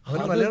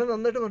Malayalam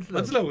നന്നായിട്ട്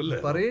മനസ്സിലാവും അല്ലേ?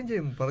 പറയുകയും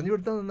ചെയ്യും, പറഞ്ഞു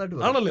കൊടുത്താൽ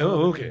നന്നായിട്ട് ആണല്ലേ?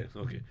 Okay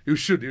okay, you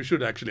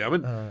should actually. അവൻ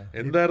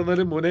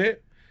എന്തായിരുന്നാലും മോനെ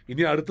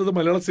ഇനി അടുത്തത്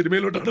മലയാള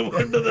സിനിമയിലോട്ടാണ്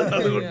പോകേണ്ടത്.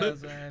 അതുകൊണ്ട്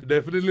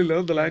ഡെഫിനറ്റ്ലി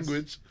ലേൺ ദ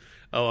ലാംഗ്വേജ്.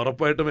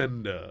 ഉറപ്പായിട്ടും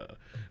എൻ്റെ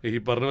ഈ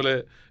പറഞ്ഞ പോലെ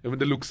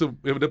ഇവന്റെ ലുക്സും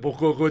ഇവന്റെ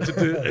പൊക്കവും ഒക്കെ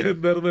വെച്ചിട്ട്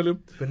എന്തായിരുന്നാലും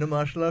പിന്നെ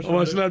മാർഷൽ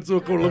ആർട്സും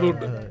ഒക്കെ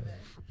ഉള്ളതുകൊണ്ട്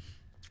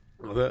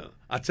അത്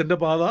അച്ഛന്റെ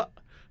പാത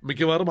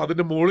മിക്കവാറും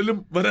അതിന്റെ മുകളിലും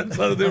വരാൻ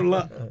സാധ്യതയുള്ള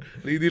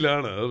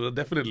രീതിയിലാണ്.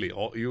 Definitely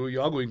you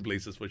are going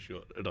places for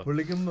sure.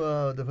 പുള്ളിക്കും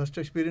the first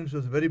experience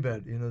was very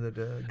bad, you know, that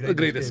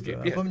great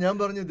escape. അപ്പം ഞാൻ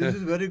പറഞ്ഞു this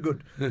is very good,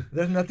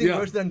 there's nothing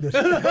worse than this.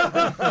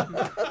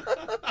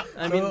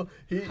 I mean,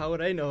 how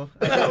would I know?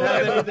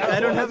 I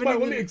don't have any.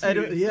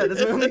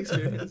 That's my only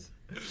experience.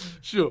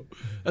 Sure.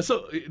 So,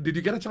 did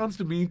you get a chance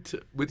to meet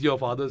with your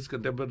father's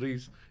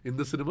contemporaries in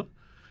the cinema?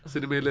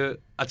 സിനിമയില്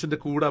അച്ഛന്റെ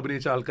കൂടെ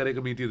അഭിനയിച്ച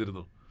ആൾക്കാരെയൊക്കെ meet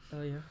ചെയ്തിരുന്നു?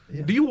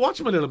 Yeah. Do you watch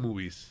Malayalam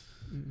movies?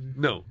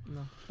 No.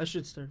 I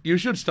should start. You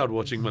should start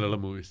watching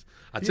Malayalam movies.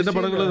 അച്ഛന്റെ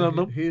പടങ്ങൾ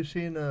കാണണം. He's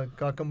seen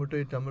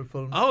Kakamuttai Tamil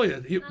film. Oh yeah.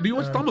 Do you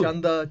watch Tamil?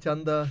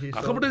 Chanda.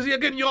 Kakamuttai is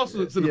again your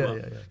cinema.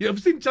 Yeah. You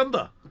have seen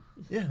Chanda?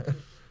 Yeah.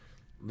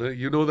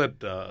 You know that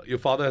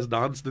your father has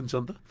danced in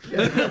Chanda?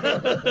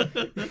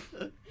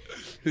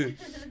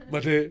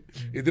 മറ്റേ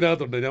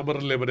ഇതിനകത്തുണ്ട്, ഞാൻ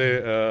പറഞ്ഞില്ലേ മറ്റേ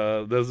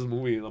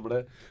movie നമ്മുടെ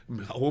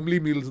homely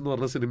meals എന്ന്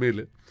പറഞ്ഞ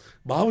സിനിമയില്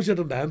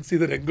ബാബുചേട്ടൻ dance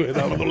ചെയ്ത രംഗം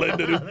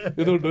ഏതാണെന്നുള്ളതിന്റെ ഒരു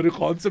ഇതുണ്ട്, ഒരു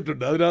കോൺസെപ്റ്റ്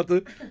ഉണ്ട്. അതിനകത്ത്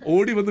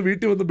ഓടി വന്ന്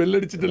വീട്ടിൽ വന്ന്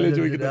ബെല്ലടിച്ചിട്ടല്ലേ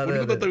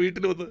ചോദിക്കുന്നത്,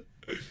 വീട്ടിൽ വന്ന്.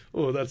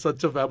 That's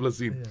such A fabulous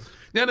scene.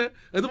 ഞാൻ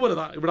ഇതുപോലെ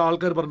ഇവിടെ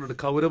ആൾക്കാർ പറഞ്ഞിട്ടുണ്ട്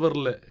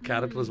കൗരവറിലെ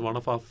characters one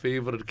of our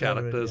favourite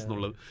characters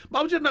എന്നുള്ളത്.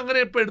 ബാബുചേട്ടൻ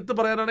അങ്ങനെ ഇപ്പൊ എടുത്ത്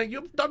പറയാനാണെങ്കിൽ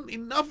you done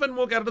enough and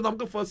more character.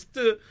 നമുക്ക്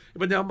ഫസ്റ്റ്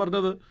ഇപ്പൊ ഞാൻ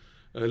പറഞ്ഞത്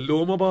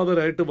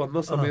ലോമപാതരായിട്ട് വന്ന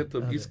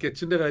സമയത്തും ഈ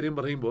സ്കെച്ചിന്റെ കാര്യം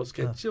പറയുമ്പോൾ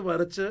സ്കെച്ച്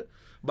വരച്ച്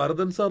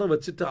ഭരതൻ സാറ്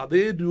വെച്ചിട്ട്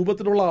അതേ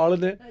രൂപത്തിലുള്ള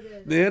ആളിനെ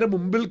നേരെ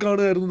മുമ്പിൽ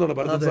കാണുകയായിരുന്നു എന്നാണ്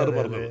ഭരതൻ സാറ്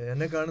പറഞ്ഞത്.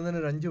 എന്നെ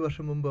കാണുന്നതിന് 5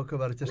 വർഷം മുമ്പൊക്കെ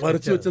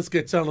വരച്ചു വെച്ച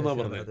സ്കെച്ചാണെന്നാ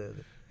പറഞ്ഞത്.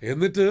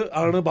 എന്നിട്ട്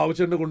ആണ്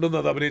ബാബുചേട്ടനെ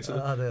കൊണ്ടുവന്നത്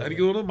അഭിനയിച്ചത്.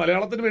 എനിക്ക് തോന്നുന്നു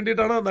മലയാളത്തിന്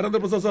വേണ്ടിയിട്ടാണ്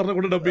നരേന്ദ്രപ്രസാദ് സാറിനെ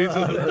കൊണ്ട് ഡബ്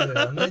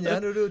ചെയ്തത്.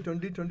 ഞാനൊരു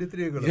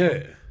 20-23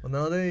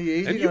 ഒന്നാമത്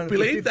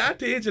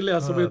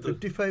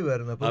 55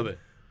 ആയിരുന്നു. അപ്പൊ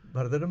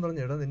ഭരതൻ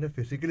പറഞ്ഞു, എടാ നിന്നെ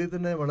ഫിസിക്കലി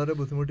തന്നെ വളരെ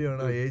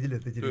ബുദ്ധിമുട്ടിയാണ് ആ ഏജിൽ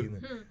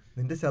എത്തിച്ചിരിക്കുന്നത്,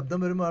 നിന്റെ ശബ്ദം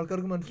വരുമ്പോൾ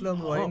ആൾക്കാർക്ക്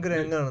മനസ്സിലാവുന്നു ഭയങ്കര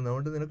എങ്ങാണെന്ന്,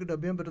 അതുകൊണ്ട് നിനക്ക്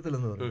ഡബ് ചെയ്യാൻ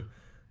പറ്റത്തില്ലെന്ന് പറഞ്ഞു.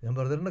 ഞാൻ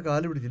ഭരതന്റെ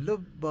കാല് പിടിച്ചില്ല,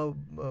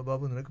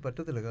 ബാബു നിനക്ക്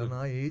പറ്റത്തില്ല, കാരണം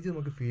ആ ഏജ്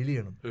നമുക്ക് ഫീൽ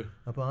ചെയ്യണം.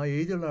 അപ്പൊ ആ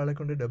ഏജുള്ള ആളെ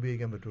കൊണ്ട് ഡബ്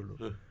ചെയ്യിക്കാൻ പറ്റുള്ളൂ.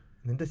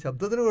 നിന്റെ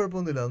ശബ്ദത്തിന്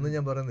കുഴപ്പമൊന്നുമില്ല, അതൊന്നും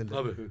ഞാൻ പറയുന്നില്ല.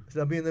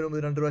 ഡബ് ചെയ്യുന്നതിന് മുമ്പ്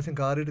 2 പ്രാവശ്യം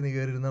കാറിട്ട് നീ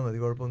കയറി ഇരുന്നാൽ മതി,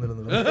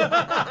 കുഴപ്പമൊന്നുമില്ലെന്ന്.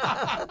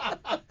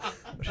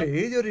 പക്ഷെ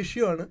ഏജ് ഒരു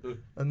ഇഷ്യൂ ആണ്,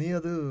 നീ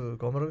അത്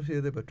കോംപ്രമൈസ്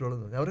ചെയ്തേ പറ്റുള്ളൂ.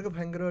 അവരൊക്കെ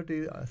ഭയങ്കരമായിട്ട്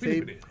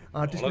സെയിം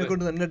ആർട്ടിസ്റ്റിനെ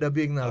കൊണ്ട് തന്നെ ഡബ്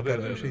ചെയ്യുന്ന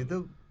ആൾക്കാരാണ്. പക്ഷെ ഇത്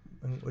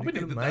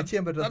ഒരിക്കലും മാച്ച്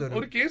ചെയ്യാൻ പറ്റാത്ത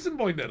ഒരു കേസ് ഇൻ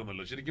പോയിന്റ്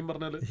ആയിരുന്നല്ലോ ശരിക്കും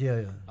പറഞ്ഞാൽ.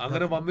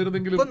 അങ്ങനെ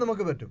വന്നിരുന്നെങ്കിലും ഇപ്പം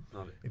നമുക്ക് പറ്റും.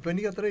 ഇപ്പൊ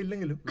എനിക്ക് അത്ര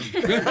ഇല്ലെങ്കിലും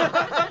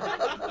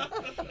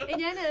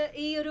ഞാൻ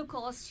ഈ ഒരു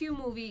കോസ്റ്റ്യൂം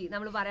മൂവി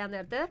നമ്മൾ പറയാൻ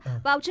നേരത്ത്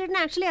ബാബുചേട്ടൻ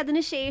ആക്ച്വലി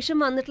അതിന് ശേഷം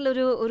വന്നിട്ടുള്ള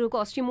ഒരു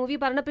കോസ്റ്റ്യൂം മൂവി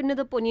പറഞ്ഞ പിന്നെ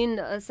ഇത് പൊന്നിയിൻ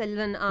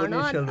സെൽവൻ ആണോ?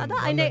 അത്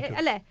അതിന്റെ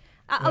അല്ലേ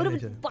ഒരു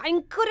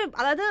ഭയങ്കര,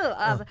 അതായത്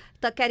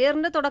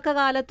കരിയറിന്റെ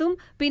തുടക്കകാലത്തും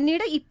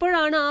പിന്നീട്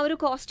ഇപ്പോഴാണ് ആ ഒരു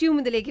കോസ്റ്റ്യൂം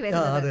ഇതിലേക്ക്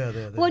വരുന്നത്.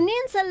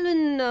 പൊന്നിയിൻ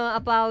സെൽവൻ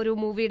അപ്പൊ ആ ഒരു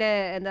മൂവിയുടെ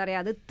എന്താ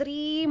പറയാ, അത്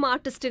ഇത്രയും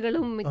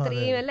ആർട്ടിസ്റ്റുകളും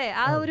ഇത്രയും അല്ലേ,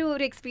 ആ ഒരു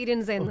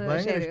എക്സ്പീരിയൻസ്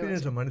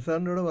എക്സ്പീരിയൻസ്.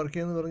 മണിസാറിന്റെ കൂടെ വർക്ക്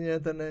ചെയ്യുന്ന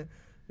പറഞ്ഞാൽ തന്നെ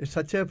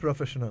such a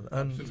professional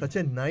and such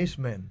a nice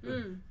man.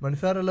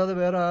 മണിസാർ അല്ലാതെ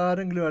വേറെ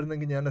ആരെങ്കിലും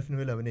ആയിരുന്നെങ്കിൽ ഞാൻ ആ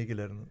സിനിമയിൽ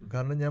അഭിനയിക്കില്ലായിരുന്നു.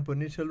 കാരണം ഞാൻ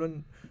പൊന്നിയിൻ സെൽവൻ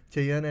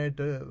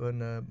ചെയ്യാനായിട്ട്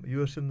പിന്നെ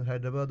US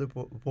ഹൈദരാബാദ്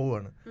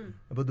പോവാണ്.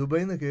 അപ്പോൾ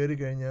ദുബായിൽ നിന്ന് കയറി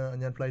കഴിഞ്ഞാൽ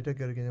ഞാൻ ഫ്ലൈറ്റൊക്കെ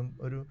കയറി കഴിഞ്ഞാൽ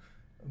ഒരു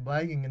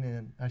ബാഗ് ഇങ്ങനെ,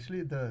 ഞാൻ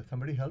actually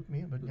somebody helped me,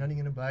 but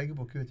ഞാനിങ്ങനെ ബാഗ്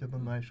പൊക്കി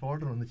വെച്ചപ്പോൾ മൈ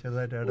ഷോൾഡർ ഒന്ന്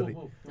ചെറുതായിട്ട് ഇടറി.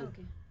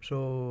 So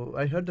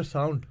I heard the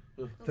sound.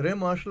 ഇത്രയും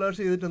മാർഷൽ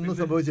ആർട്സ് ചെയ്തിട്ടൊന്നും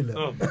സംഭവിച്ചില്ല.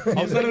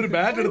 ഒരു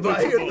ബാഗ് എടുത്തു.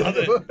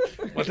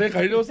 മറ്റേ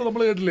കഴിഞ്ഞ ദിവസം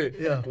നമ്മൾ കേട്ടില്ലേ,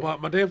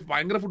 മറ്റേ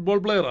ഭയങ്കര ഫുട്ബോൾ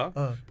പ്ലെയറാ,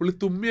 പുള്ളി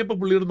തുമ്മിയപ്പോ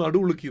പുള്ളിയുടെ നടു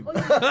വിളിക്കുന്നു.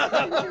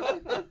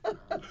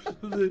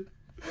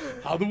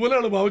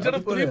 അതുപോലെയാണ് ബാബുചേട്ടൻ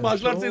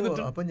മാർഷൽ ആർട്സ്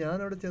ചെയ്തിട്ട്. അപ്പൊ ഞാൻ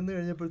അവിടെ ചെന്ന്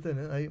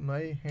കഴിഞ്ഞപ്പോഴത്തേന്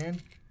മൈ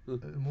ഹാൻഡ്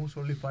മൂവ്സ്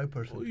ഓൺലി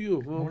 5%.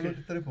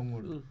 ഇത്രയും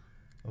പൊങ്ങുള്ളൂ.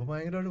 അപ്പോൾ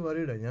ഭയങ്കരമായിട്ട്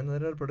വറീഡ്. ഞാൻ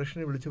നേരെ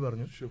പ്രൊഡക്ഷനെ വിളിച്ച്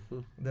പറഞ്ഞു.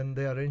 Then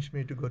they arrange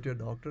me to go to A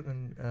doctor.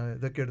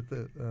 ഇതൊക്കെ എടുത്ത്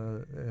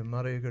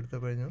MRI ഒക്കെ എടുത്ത്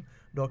കഴിഞ്ഞു.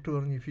 ഡോക്ടർ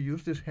പറഞ്ഞു, if you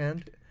use this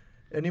hand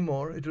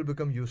anymore it will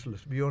become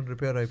useless, beyond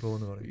repair ആയി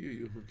പോകുമെന്ന് പറഞ്ഞു.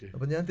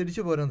 അപ്പം ഞാൻ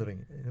തിരിച്ചു പോരാൻ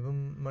തുടങ്ങി. ഇപ്പം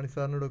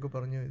മണിസാറിനോടൊക്കെ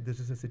പറഞ്ഞു this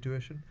is a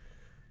situation.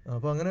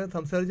 അപ്പോൾ അങ്ങനെ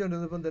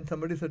സംസാരിച്ചുകൊണ്ടിരുന്നപ്പം then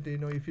somebody said,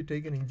 you know, if you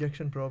take an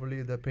injection probably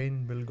the pain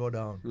will go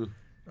down.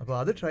 അപ്പോൾ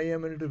അത് ട്രൈ ചെയ്യാൻ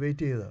വേണ്ടിയിട്ട്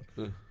വെയിറ്റ് ചെയ്തതാണ്.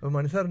 അപ്പോൾ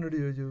മണിസാറിനോട്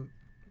ചോദിച്ചു,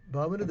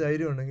 ബാബുവിന്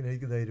ധൈര്യം ഉണ്ടെങ്കിൽ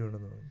എനിക്ക് ധൈര്യം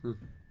ഉണ്ടെന്ന് പറഞ്ഞു.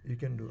 You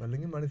can do.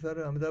 അല്ലെങ്കിൽ മണിസാർ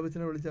അമിതാഭ്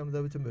ബച്ചനെ വിളിച്ച്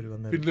അമിതാഭ് ബച്ചൻ വരും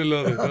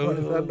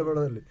മണിസാറിൻ്റെ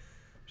പടമല്ലേ.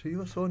 So he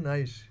was so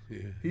nice.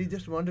 He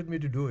just wanted me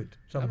to do it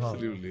somehow.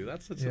 Absolutely.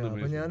 That's such an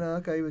amazing. അപ്പോൾ ഞാൻ ആ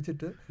കൈ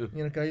വെച്ചിട്ട്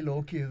ഇങ്ങനെ കൈ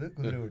ലോക്ക് ചെയ്ത്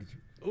കുതിര പിടിച്ചു.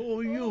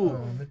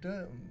 എന്നിട്ട്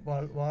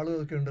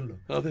വാളുകളൊക്കെ ഉണ്ടല്ലോ.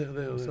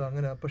 സോ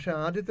അങ്ങനെ. പക്ഷെ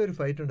ആദ്യത്തെ ഒരു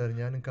ഫൈറ്റ്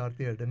ഉണ്ടായിരുന്നു ഞാനും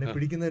കാർത്തിയായിട്ട്, എന്നെ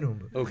പിടിക്കുന്നതിന്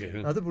മുമ്പ്.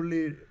 അത് പുള്ളി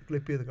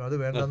ക്ലിപ്പ് ചെയ്ത് അത്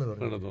വേണ്ടെന്ന്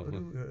പറഞ്ഞു.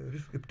 ഒരു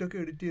സ്ക്രിപ്റ്റ് ഒക്കെ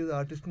എഡിറ്റ് ചെയ്ത്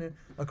ആർട്ടിസ്റ്റിനെ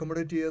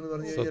അക്കോമഡേറ്റ് ചെയ്യാന്ന്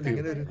പറഞ്ഞു കഴിഞ്ഞാൽ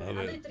ഇങ്ങനെ ഒരു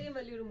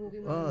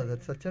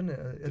സച്ച് ആൻ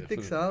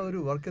എത്തിക്സ്, ആ ഒരു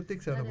വർക്ക്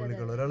എത്തിക്സ് ആണ്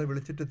പുള്ളിക്കുള്ളത്. ഒരാളെ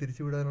വിളിച്ചിട്ട്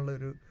തിരിച്ചു വിടാനുള്ള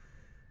ഒരു,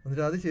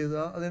 എന്നിട്ട് അത് ചെയ്തു.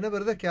 അതെന്നെ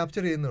വെറുതെ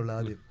ക്യാപ്ചർ ചെയ്യുന്നുള്ളൂ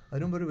ആദ്യം.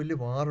 അതിനുമുമ്പ് ഒരു വലിയ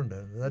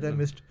വാറുണ്ടായിരുന്നു. That I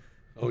missed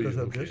because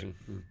of this.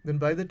 Then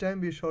by the time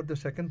we shot the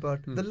second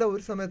part, ഇതെല്ലാം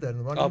ഒരു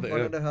സമയത്തായിരുന്നു,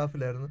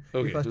 1.5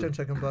 ഈ first and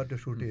second part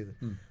shoot ചെയ്ത്.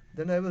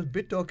 Then I was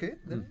bit okay.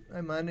 Then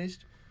I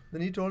managed.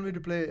 Then he told me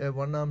to play a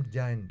one-armed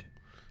giant.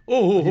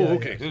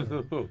 Okay.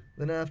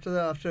 Then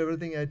after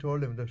everything I told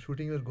him, the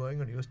shooting was going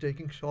on. He was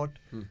taking shot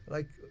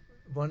like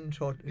one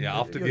shot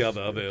after the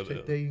other.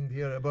 Taking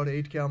here about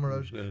 8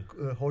 cameras.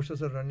 Horses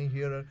are running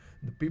here.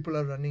 The people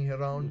are running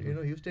around. You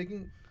know, he was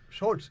taking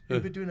shots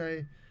in between. I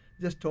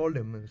just told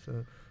him,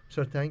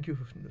 sir,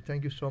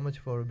 thank you so much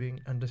for being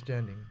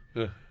understanding.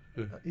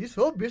 He's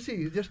so busy.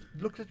 He just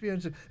looked at me and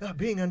said,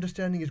 being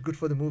understanding is good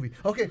for the movie.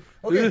 Okay.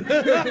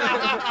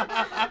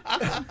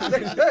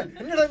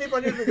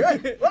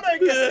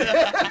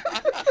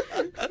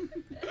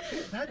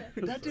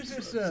 That is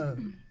his,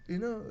 you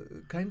know,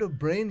 kind of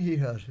brain he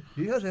has.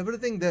 He has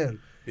everything there.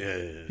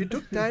 He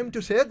took time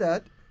to say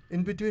that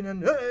in between and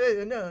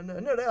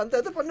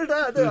அந்த பண்ணுடா,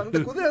 அது அந்த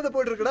குதிரை அது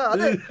போயிட்டு இருக்குடா,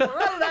 அது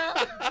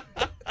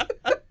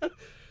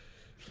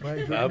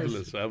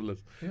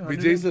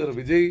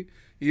വിജയ്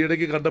ഈ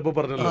ഇടയ്ക്ക് കണ്ടപ്പോ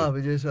പറഞ്ഞല്ലോ,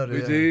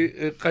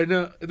 വിജയ് കഴിഞ്ഞ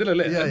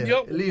ഇതിലല്ലേ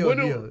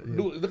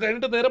ഇത്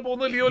കഴിഞ്ഞിട്ട് നേരെ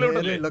പോകുന്ന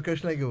ലിയോയിലോട്ടല്ലേ,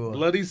 ലൊക്കേഷനിലേക്ക് പോകും.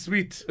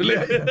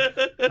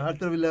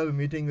 After we'll have a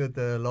meeting with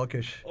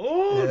Lokesh.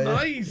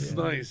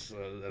 Nice.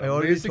 I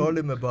already told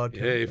him about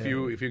it.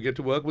 If you get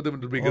to work with him,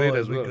 it will be great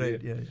as well.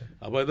 Yeah.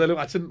 അപ്പോൾ എന്തായാലും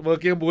അച്ഛൻ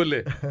വർക്ക് ചെയ്യാൻ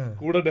പോകല്ലേ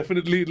കൂടെ,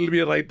 definitely it will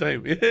be a right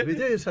time.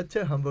 Vijay is such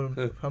a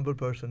humble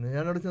person.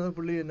 ഞാൻ അവിടെ ചെന്ന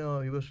പുള്ളി,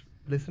 he was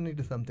listening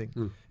to something.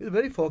 He's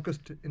very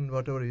focused in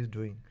whatever he's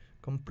doing.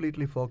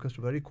 Completely focused,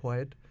 very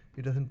quiet.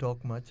 He doesn't talk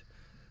much.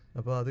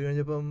 അപ്പോൾ അത്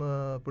കഴിഞ്ഞപ്പം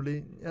പുള്ളി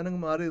ഞാനങ്ങ്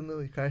മാറി നിന്ന്,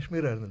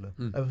 കാശ്മീർ ആയിരുന്നല്ലോ.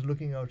 I was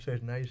looking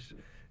outside, nice,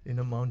 you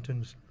know,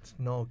 mountains,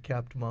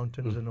 snow-capped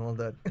mountains and all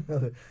that.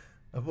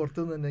 അപ്പോൾ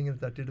പുറത്തുനിന്ന് തന്നെ ഇങ്ങനെ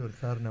തട്ടിയിട്ട് വരും,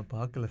 സാർ ഞാൻ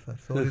പാക്കില്ല സാർ,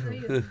 സോറി.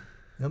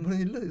 ഞാൻ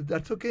പറഞ്ഞില്ല,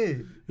 that's okay.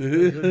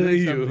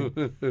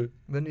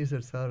 Then he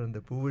said, sir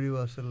എൻ്റെ പൂവഴി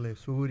വാസലിലെ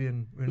സൂര്യൻ,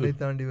 വെണ്ണை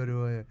താണ്ടി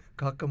Varuvaayaa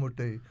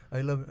കാക്കമുട്ടൈ,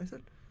 I love it. I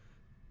said,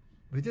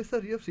 Vijay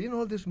sir, you have seen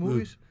all these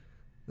movies?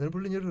 Then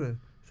പുള്ളി ഞെട്ടു,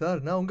 സാർ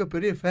ഞാൻ ഉങ്ക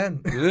Periya fan.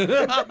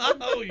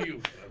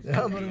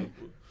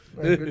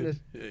 My goodness.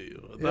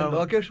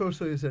 Lokesh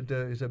also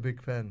is a big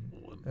fan.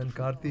 And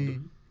Karthi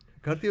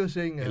was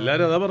saying,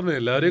 എല്ലാരും അതാ പറഞ്ഞു,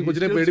 എല്ലാവരെയും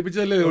കൊച്ചിനെ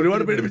പേടിപ്പിച്ചല്ലേ,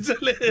 ഒരുപാട്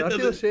പേടിപ്പിച്ചല്ലേ.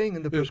 Karthi was saying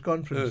in the press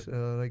conference,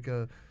 like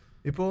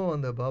இப்போ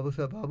அந்த ബാബു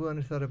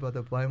ആന്റണി സാറെ பார்த்த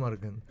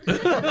ഭയമാർക്കും.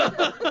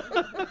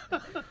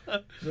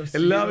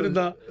 എല്ലാവരും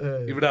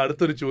ഇവിടെ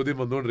അടുത്തൊരു ചോദ്യം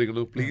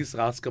വന്നുകൊണ്ടിരിക്കുന്നു. Please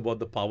ask about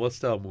the power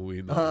star movie.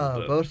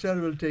 Power star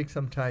will take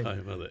some time.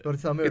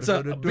 കുറച്ച് സമയം,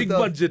 ബിഗ്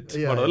ബഡ്ജറ്റ്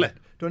പടം അല്ലേ,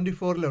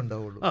 24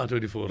 ഉണ്ടാവുള്ളൂ.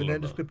 പിന്നെ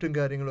അതിന്റെ സ്ക്രിപ്റ്റും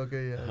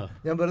കാര്യങ്ങളൊക്കെ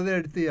ഞാൻ വെറുതെ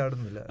എടുത്ത്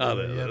ആടുന്നില്ല.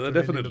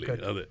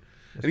 അതെ,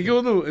 എനിക്ക്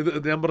തോന്നുന്നു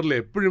ഇത് ഞാൻ പറഞ്ഞില്ലേ,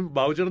 എപ്പോഴും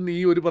ബാബുചേട്ടൻ ഈ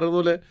ഒരു പറയുന്ന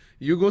പോലെ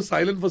you go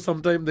silent for some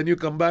time, then you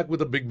come back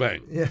with a big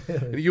bang.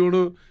 എനിക്ക്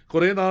തോന്നുന്നു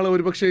കുറെ നാള്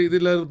ഒരു പക്ഷേ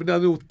ഇതില്ലായിരുന്നു, പിന്നെ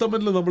അത്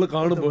ഉത്തമനിൽ നമ്മൾ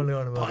കാണുമ്പോൾ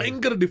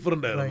ഭയങ്കര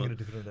ഡിഫറെന്റ് ആയിരുന്നു.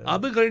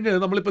 അത് കഴിഞ്ഞ്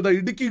നമ്മളിപ്പോ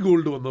ഇടുക്കി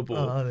ഗോൾഡ് വന്നപ്പോ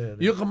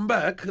യു കം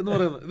ബാക്ക് എന്ന്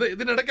പറയുന്നത്,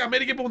 ഇതിനിടയ്ക്ക്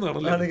അമേരിക്ക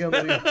പോകുന്നതാണല്ലോ.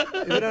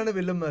 ഇവരാണ്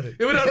വില്ലന്മാര്,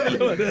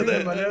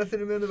 മലയാള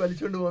സിനിമയിൽ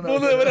വലിച്ചുകൊണ്ട്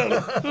പോകുന്നവരാണ്,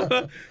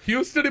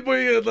 ഹ്യൂസ്റ്റണിൽ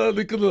പോയി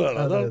നിൽക്കുന്നതാണ്.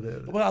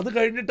 അപ്പൊ അത്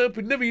കഴിഞ്ഞിട്ട്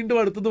പിന്നെ വീണ്ടും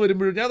അടുത്തത്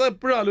വരുമ്പോഴും ഞാൻ അത്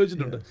എപ്പോഴും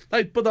ആലോചിച്ചിട്ടുണ്ട്.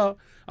 ഇപ്പതാ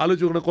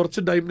ആലോചിച്ച് നോക്കണം, കുറച്ച്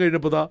ടൈം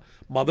കഴിഞ്ഞപ്പോ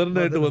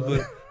മദറിനായിട്ട് വന്ന്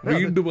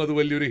വീണ്ടും അത്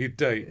വലിയൊരു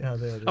ഹിറ്റായി.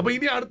 അപ്പൊ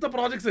ഇനി അടുത്ത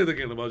പ്രോജക്ട്സ്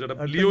ഏതൊക്കെയാണ്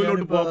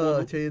ലിയോയിലോട്ട്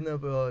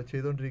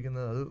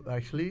ചെയ്തോണ്ടിരിക്കുന്നത്? അത്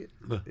actually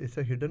it's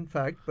A hidden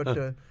fact,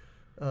 but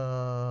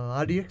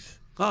RDX,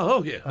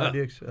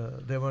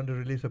 they want to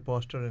release a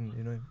poster and,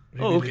 you know,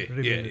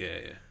 reveal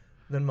it.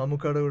 Then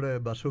Mammukada kude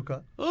Bazooka.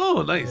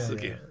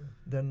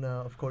 Then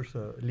of course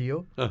Leo.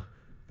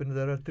 പിന്നെ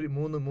there are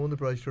മൂന്ന്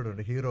പ്രോജക്റ്റ്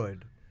ഉണ്ട് ഹീറോ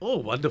ആയിട്ട്.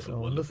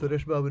 ഒന്ന്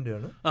സുരേഷ് ബാബുവിന്റെ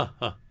ആണ്.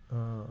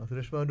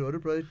 സുരേഷ് ബാബുവിന്റെ ഒരു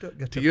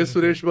പ്രോജക്റ്റ്,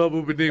 സുരേഷ് ബാബു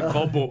പിന്നെ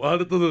കോംബോ,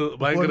 അടുത്തത്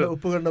ഭയങ്കര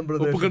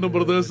ഉപ്പുകണ്ടം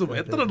ബ്രദേഴ്സും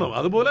എത്ര എണ്ണം.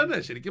 അതുപോലെ തന്നെ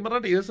ശരിക്കും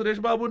പറഞ്ഞാൽ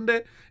സുരേഷ് ബാബുവിന്റെ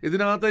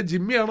ഇതിനകത്തെ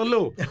ജിമ്മി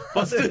ആണല്ലോ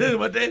ഫസ്റ്റ്,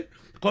 മറ്റേ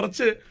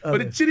കുറച്ച്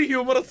ഒരിച്ചിരി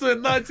ഹ്യൂമറസ്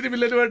എന്നാ ഇച്ചിരി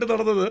വില്ലനുമായിട്ട്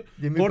നടന്നത്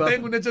കോട്ടയം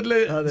കുഞ്ഞച്ചനിലെ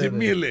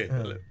ജിമ്മി അല്ലേ.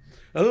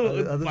 അത്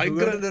അത്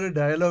ഭയങ്കര സുഖത്തിന്റെ ഒരു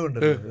ഡയലോഗ് ഉണ്ട്.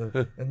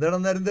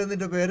 എന്താണെന്നായിരുന്നു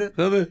നിന്റെ പേര്?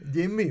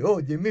 ജിമ്മി. ഓ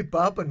ജിമ്മി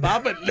പാപ്പൻ.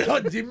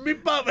 ജിമ്മി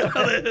പാപ്പൻ.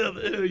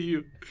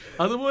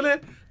 അതുപോലെ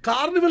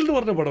കാർണിവൽ എന്ന്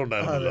പറഞ്ഞ പടം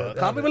ഉണ്ടായിരുന്നു.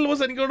 കാർണിവൽ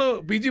വാസ് എനിക്കോട്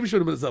PG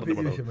വിശ്വനാഥൻ സാറിന്റെ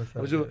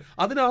പടം.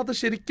 അതിനകത്ത്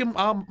ശരിക്കും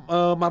ആ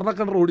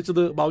മരണക്കിണർ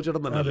ഓടിച്ചത്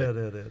ബാബുചേട്ടൻ തന്നെ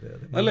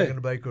അല്ലേ?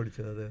 ബൈക്ക്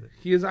ഓടിച്ചത്.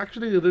 He has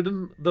actually ridden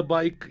the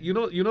bike.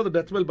 You know the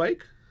death well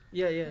bike?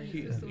 Yeah.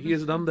 He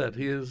has done that.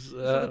 He is.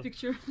 Saw the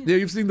picture. Yeah,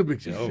 you've seen the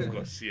picture, of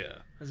course. Yeah.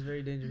 That's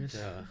very dangerous.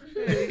 Yeah.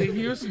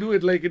 He used to do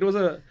it like it was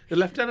a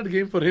left-handed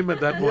game for him at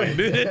that point.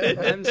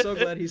 I'm so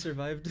glad he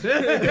survived.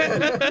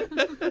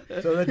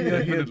 So that you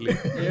are here. Definitely.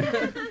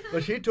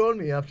 But she told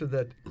me after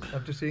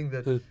seeing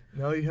that,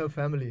 now you have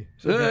family.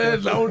 So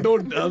Now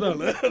don't.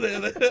 അതാണ്.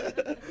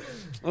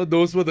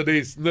 Those were the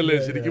days. ഇന്നല്ലേ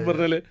ശരിക്കും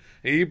പറഞ്ഞാല്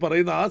ഈ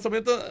പറയുന്ന ആ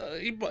സമയത്ത്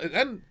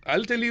and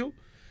I'll tell you,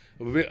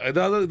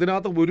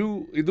 ഇതിനകത്ത് ഒരു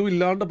ഇതും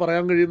ഇല്ലാണ്ട്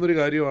പറയാൻ കഴിയുന്ന ഒരു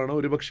കാര്യമാണ്,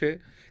 ഒരുപക്ഷെ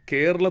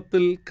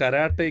കേരളത്തിൽ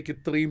കരാട്ടയ്ക്ക്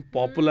ഇത്രയും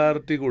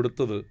പോപ്പുലാരിറ്റി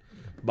കൊടുത്തത്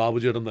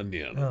ബാബുചേട്ടൻ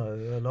തന്നെയാണ്.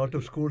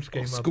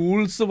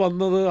 സ്കൂൾസ്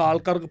വന്നത്,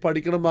 ആൾക്കാർക്ക്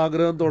പഠിക്കണം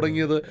ആഗ്രഹം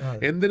തുടങ്ങിയത്,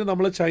 എന്തിന്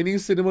നമ്മൾ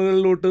ചൈനീസ്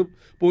സിനിമകളിലോട്ട്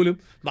പോലും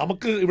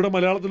നമുക്ക് ഇവിടെ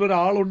മലയാളത്തിൽ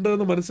ഒരാളുണ്ട്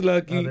എന്ന്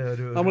മനസ്സിലാക്കി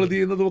നമ്മൾ ഇത്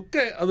ചെയ്യുന്നതും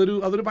ഒക്കെ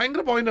അതൊരു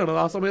ഭയങ്കര പോയിന്റ് ആണ്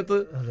ആ സമയത്ത്.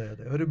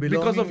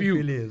 ബിക്കോസ് ഓഫ് യു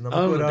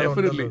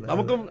ഡെഫിനറ്റ്ലി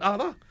നമുക്കും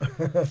അതാ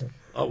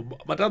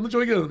മറ്റൊന്ന്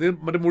ചോദിക്കുന്നത്,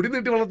 മറ്റേ മുടി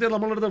നീട്ടി വളർത്തിയ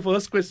നമ്മളുടെ അടുത്ത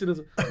ഫസ്റ്റ് ക്വസ്റ്റ്യൻ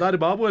ഇതാര്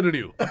ബാബു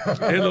ആന്റണിയോ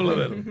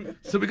എന്നുള്ളതായിരുന്നു.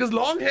 So because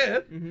long hair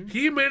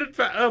he made it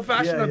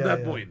fashion at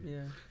that point.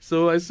 So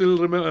I still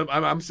remember.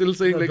 I'm still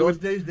saying like those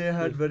days they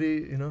had very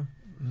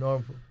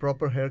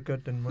proper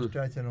haircut and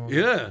mustache and all.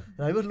 Yeah.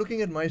 And I was looking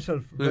at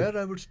myself where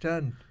I would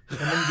stand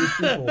among these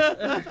people.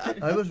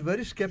 I was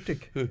very skeptic.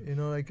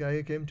 Like I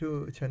came to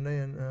Chennai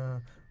and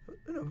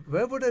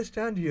where would I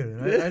stand here?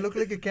 I look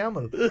like a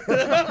camel.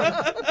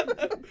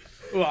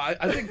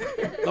 I think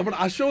നമ്മുടെ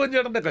അശോകൻ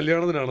ചേട്ടന്റെ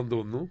കല്യാണത്തിനാണെന്ന്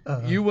തോന്നുന്നു.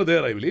 You were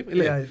there, I believe.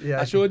 ഇല്ലേ?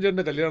 അശോകൻ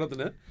ചേട്ടന്റെ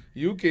കല്യാണത്തിന്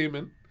you came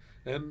in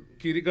and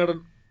Kirikkadan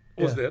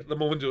was there, the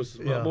Mohan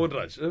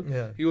Raj,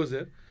 he was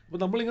there. അപ്പൊ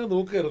നമ്മളിങ്ങനെ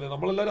നോക്കുകയായിരുന്നു,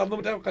 നമ്മളെല്ലാവരും അന്ന്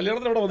മറ്റേ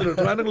കല്യാണത്തിന് അവിടെ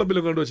വന്നിട്ടുണ്ട് ട്രാൻഡ്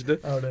ക്ലബിലും കണ്ടു വെച്ചിട്ട്.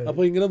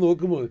 അപ്പൊ ഇങ്ങനെ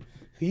നോക്കുമ്പോൾ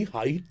ഈ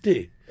ഹൈറ്റേ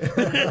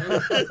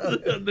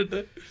എന്നിട്ട്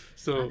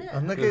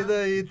അന്നൊക്കെ ഇത്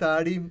ഈ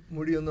താടിയും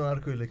മുടിയൊന്നും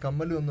ആർക്കും ഇല്ല,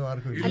 കമ്മലും ഒന്നും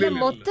ആർക്കും ഇല്ല.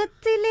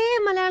 മൊത്തത്തിലെ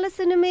മലയാള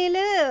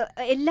സിനിമയില്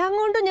എല്ലാം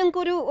കൊണ്ടും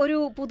ഞങ്ങൾക്ക് ഒരു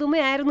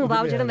പുതുമയായിരുന്നു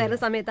ബാബുചേട്ടൻ വരുന്ന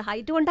സമയത്ത്.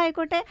 ഹൈറ്റ്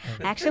കൊണ്ടായിക്കോട്ടെ,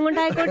 ആക്ഷൻ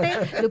കൊണ്ടായിക്കോട്ടെ,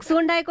 ലുക്സ്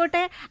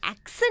കൊണ്ടായിക്കോട്ടെ,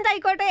 ആക്സെന്റ്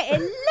ആയിക്കോട്ടെ,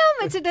 എല്ലാം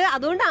വെച്ചിട്ട്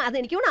അതുകൊണ്ട്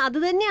എനിക്ക് തോന്നുന്നു അത്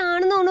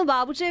തന്നെയാണെന്ന് തോന്നുന്നു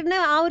ബാബുചേട്ടന്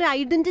ആ ഒരു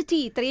ഐഡന്റിറ്റി.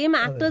 ഇത്രയും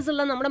ആക്ടേഴ്സ്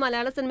ഉള്ള നമ്മുടെ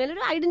മലയാള സിനിമയിൽ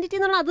ഒരു ഐഡന്റിറ്റി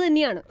എന്ന് പറഞ്ഞാൽ അത്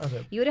തന്നെയാണ്,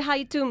 ഈ ഒരു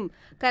ഹൈറ്റും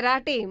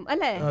കരാട്ടയും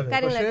അല്ലേ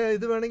കാര്യങ്ങൾ.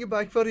 ഇത് വേണമെങ്കിൽ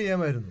ബാക്ക് ഫയർ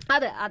ചെയ്യാമായിരുന്നു.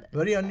 അതെ,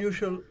 വെരി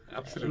അൺയൂഷ്വൽ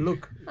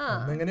ലുക്ക്.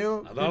 എങ്ങനെയോ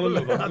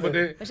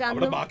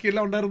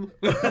ബാക്കിയെല്ലാം ഉണ്ടായിരുന്നു.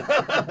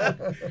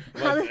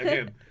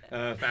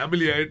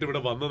 ഫാമിലി ആയിട്ട്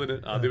ഇവിടെ വന്നതിന്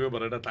ആദ്യമേ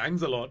പറയട്ടെ,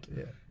 thanks a lot.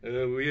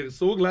 We are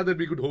so glad that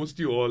we could host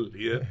you all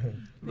here.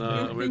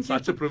 It's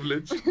such a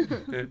privilege.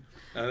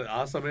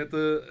 ആ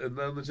സമയത്ത്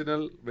എന്താന്ന്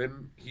വെച്ചാൽ when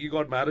he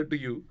got married to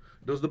you,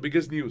 it was the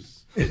biggest news.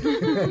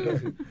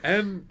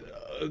 And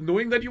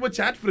knowing that you were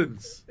chat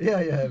friends.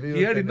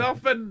 He had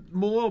enough and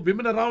more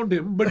women around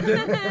him, but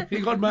then he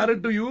got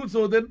married to you, so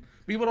then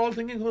we were all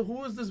thinking, who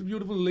is this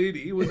beautiful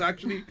lady who was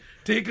actually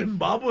taken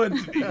Babu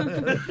Antony?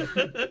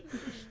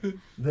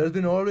 There's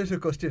been always a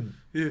question.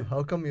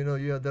 How come,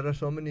 there are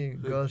so many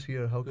girls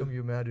here, how come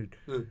you married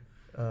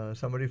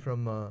somebody from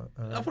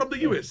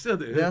the US?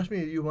 They asked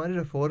me, you married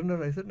a foreigner?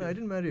 I said, no, I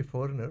didn't marry a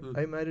foreigner.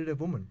 I married a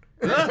woman.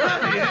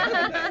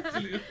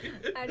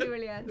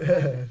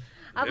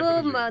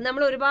 അപ്പം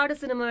നമ്മൾ ഒരുപാട്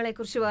സിനിമകളെ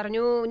കുറിച്ച്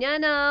പറഞ്ഞു. ഞാൻ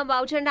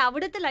ബാബുചേട്ടൻ്റെ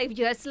അവിടുത്തെ life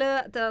യുഎസിൽ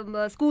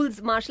schools,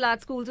 martial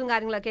arts സ്കൂൾസും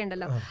കാര്യങ്ങളൊക്കെ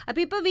ഉണ്ടല്ലോ. അപ്പൊ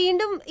ഇപ്പൊ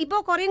വീണ്ടും ഇപ്പൊ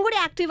കുറേയും കൂടി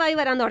ആക്റ്റീവായി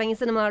വരാൻ തുടങ്ങി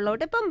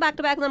സിനിമകളിലോട്ട്. ഇപ്പം ബാക്ക്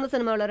ടു ബാക്ക് നമ്മൾ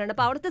സിനിമകൾ വരുന്നുണ്ട്.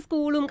 അപ്പൊ അവിടുത്തെ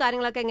സ്കൂളും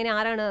കാര്യങ്ങളൊക്കെ എങ്ങനെ,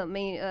 ആരാണ്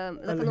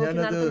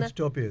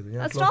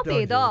സ്റ്റോപ്പ്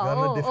ചെയ്തോ?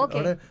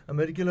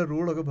 അമേരിക്കയിലെ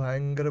റൂളൊക്കെ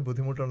ഭയങ്കര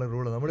ബുദ്ധിമുട്ടുള്ള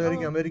റൂള്.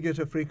 നമ്മുടെ America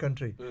is A free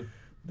country.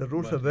 The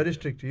rules are very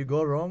strict. You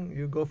go wrong,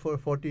 you go for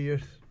 40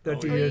 years,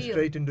 30 years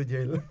straight into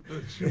jail.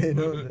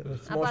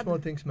 Small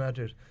things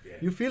matter.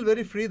 You feel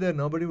very free there.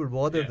 Nobody will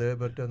bother there.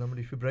 But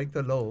if you break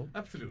the law,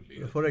 absolutely.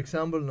 For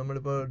example,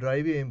 നമ്മളിപ്പോൾ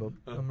drive ചെയ്യുമ്പോൾ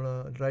നമ്മൾ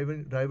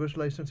drivers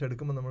licence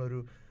എടുക്കുമ്പോൾ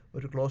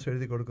നമ്മളൊരു close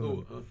എഴുതി കൊടുക്കുന്നു.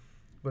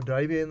 ഇപ്പോൾ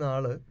drive ചെയ്യുന്ന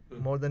ആള്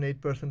more than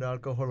 8%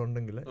 ആൽക്കഹോൾ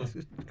ഉണ്ടെങ്കിൽ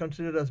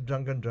considered as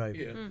drunk and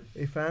drive.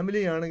 ഈ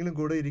ഫാമിലി ആണെങ്കിലും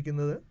കൂടെ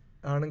ഇരിക്കുന്നത്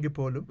ആണെങ്കിൽ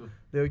പോലും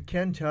they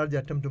can charge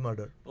attempt to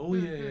murder.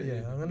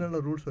 അങ്ങനെയുള്ള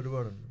റൂൾസ്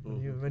ഒരുപാടുണ്ട്.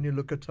 When you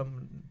look at some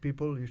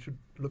people, you should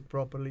look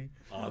properly.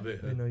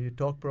 You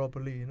talk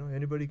properly.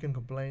 Anybody can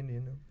complain.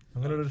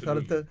 അങ്ങനെയുള്ള ഒരു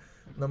സ്ഥലത്ത്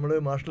നമ്മള്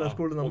മാർഷൽ ആർട്ട്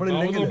സ്കൂളിൽ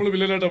നമ്മളില്ലെങ്കിൽ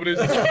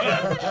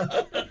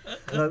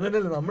അതന്നല്ലേ,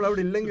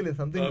 നമ്മളവിടെ ഇല്ലെങ്കിൽ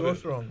സംതിങ്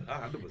ഗോസ് റോങ്.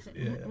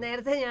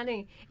 നേരത്തെ ഞാനേ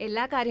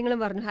എല്ലാ കാര്യങ്ങളും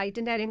പറഞ്ഞു,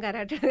 ഹൈറ്റിന്റെ കാര്യം,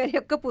 കരാട്ടയുടെ കാര്യം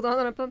ഒക്കെ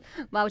പുതുതാന്ന് പറഞ്ഞപ്പം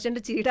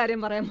ബാബുചേട്ടന്റെ ചീട്ട് കാര്യം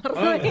പറയാൻ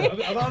പറഞ്ഞു.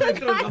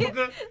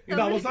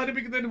 ഇത്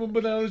അവസാനിപ്പിക്കുന്നതിന് മുമ്പ്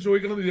ഞാൻ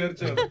ചോദിക്കണം എന്ന്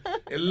വിചാരിച്ചാണ്.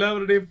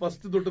 എല്ലാവരുടെയും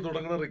ഫസ്റ്റ് തൊട്ട്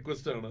തുടങ്ങുന്ന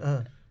റിക്വസ്റ്റ് ആണ്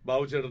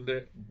ബാബുചേട്ടന്റെ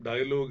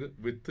ഡയലോഗ്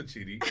വിത്ത്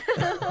ചിരി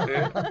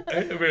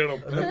വേണം.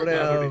 നമ്മുടെ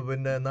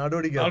പിന്നെ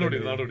നാടോടി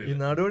ഈ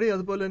നാടോടി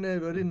അതുപോലെ തന്നെ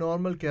വെരി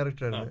നോർമൽ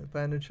ക്യാരക്ടറാണ്.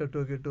 പാന്റ് ഷർട്ടും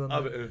ഒക്കെ ഇട്ട്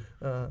വന്ന്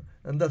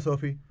എന്താ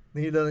സോഫി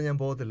നീ ഇല്ലാതെ ഞാൻ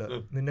പോകത്തില്ല,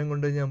 നിന്നെ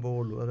കൊണ്ടേ ഞാൻ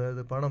പോവുള്ളൂ,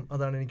 അതായത് പണം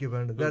അതാണ് എനിക്ക്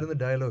വേണ്ടത്. ഇതായിരുന്നു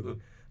ഡയലോഗ്.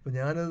 അപ്പോൾ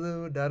ഞാനത്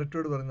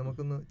ഡയറക്ടറോട് പറഞ്ഞു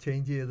നമുക്കൊന്ന്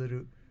ചേഞ്ച് ചെയ്തൊരു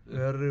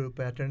വേറൊരു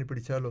പാറ്റേണിൽ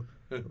പിടിച്ചാലോ.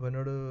 അപ്പോൾ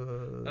എന്നോട്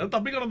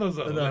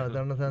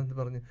അതാണ് സ്ഥാനത്ത്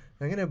പറഞ്ഞു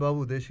എങ്ങനെയാ ബാബു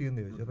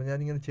ഉദ്ദേശിക്കുന്നത് ചോദിച്ചു. അപ്പോൾ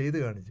ഞാനിങ്ങനെ ചെയ്ത്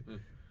കാണിച്ചു.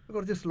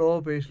 കുറച്ച് സ്ലോ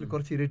പേസിൽ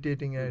കുറച്ച്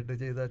ഇറിറ്റേറ്റിംഗ് ആയിട്ട്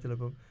ചെയ്താൽ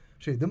ചിലപ്പം,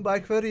 പക്ഷെ ഇതും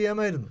ബാക്ക് ഫയർ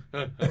ചെയ്യാമായിരുന്നു.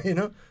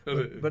 You know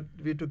but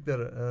we took the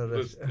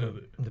rest.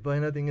 ഇപ്പോൾ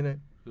അതിനകത്ത്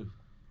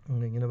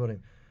ഇങ്ങനെ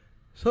പറയും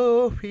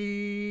സോഫി,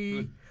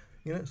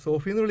 ഇങ്ങനെ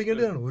സോഫി എന്ന്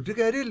വിളിക്കേണ്ടതാണ്, ഒരു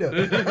കാര്യമില്ല,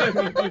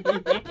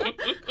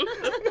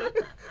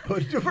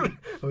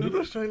 ഒരു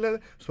പ്രശ്നമില്ലാതെ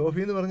സോഫി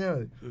എന്ന് പറഞ്ഞാൽ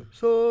മതി.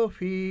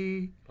 സോഫി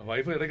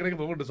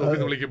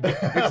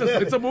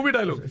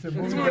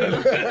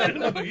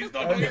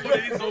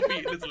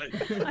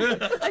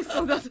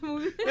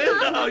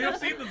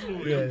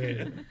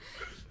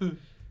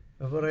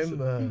പറയും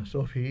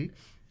സോഫി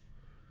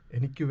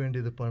എനിക്ക്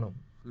വേണ്ടിയത് പണം,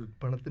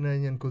 പണത്തിനായി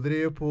ഞാൻ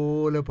കുതിരയെ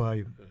പോലെ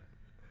പായും,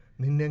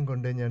 നിന്നെ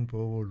കൊണ്ടേ ഞാൻ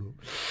പോവുള്ളൂ.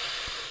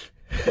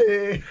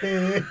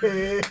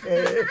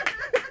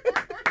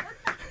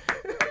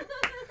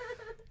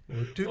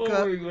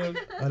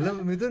 അല്ല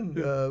മിഥുൻ,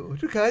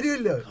 ഒരു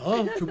കാര്യമില്ല,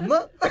 ചുമ്മാ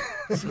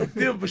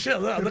സത്യം. പക്ഷെ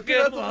അതൊക്കെ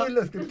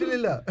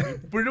സ്ക്രിപ്റ്റിലില്ല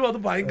ഇപ്പോഴും അത്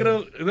ഭയങ്കര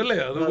ഇതല്ലേ.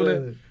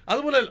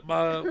 അതുപോലെ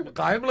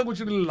കായംകുളം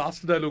കൊച്ചിയിൽ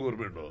ലാസ്റ്റ് ഡയലോഗ്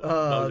ഓർമ്മയുണ്ടോ?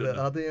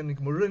 അത്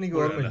മുഴുവൻ എനിക്ക്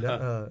ഓർമ്മയില്ല,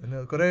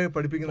 കുറെ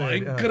പഠിപ്പിക്കുന്ന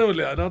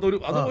ഭയങ്കരമല്ലേ. അതിനകത്ത്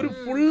ഒരു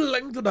ഫുൾ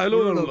ലെങ്ത്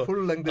ഡയലോഗാണല്ലോ,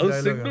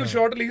 സിംഗിൾ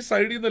ഷോട്ടിൽ ഈ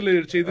സൈഡിൽ നിന്നല്ലേ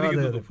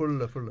ചെയ്തിരിക്കുന്നത്.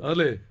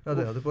 അതെ,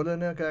 അതുപോലെ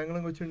തന്നെ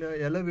കായംകുളം കൊച്ചുണ്ണി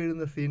ഇല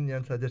വീഴുന്ന സീൻ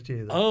ഞാൻ സജസ്റ്റ്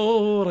ചെയ്തത്.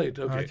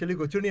 ആക്ച്വലി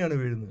കൊച്ചുണ്ണിയാണ്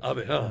വീഴുന്നത്.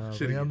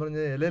 ഞാൻ പറഞ്ഞ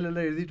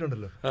ഇലയിലെല്ലാം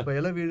എഴുതിയിട്ടുണ്ടല്ലോ, അപ്പൊ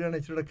ഇല വീഴുകയാണ്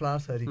ഇച്ചിരി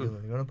ക്ലാസ് ആയിരിക്കും.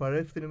 കാരണം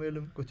പഴയ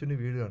സിനിമയിലും കൊച്ചുണ്ണി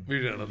വീഴുകയാണ്.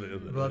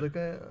 അപ്പൊ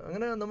അതൊക്കെ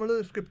അങ്ങനെ നമ്മള്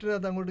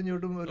സ്ക്രിപ്റ്റിനകത്ത് അങ്ങോട്ടും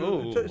ഇങ്ങോട്ടും ഒരു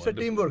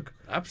ടീം വർക്ക്.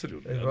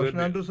 Roshan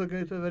Andrews ഒക്കെ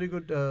is a very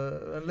good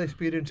നല്ല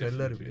എക്സ്പീരിയൻസ്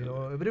എല്ലാവരും.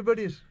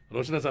 Everybody is.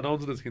 Roshan has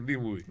announced his Hindi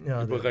movie.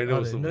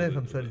 ഇന്നലെ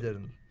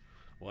സംസാരിച്ചായിരുന്നു.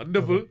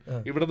 വണ്ടർഫുൾ.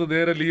 ഇവിടുന്ന്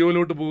നേരെ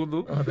ലിയോയിലോട്ട് പോകുന്നു.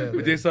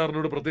 വിജയ്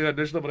സാറിനോട് പ്രത്യേക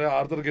അന്വേഷണം പറയാം.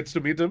 Arthur gets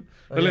to meet him.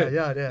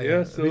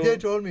 Vijay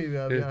told me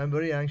I'm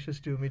very anxious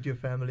to meet your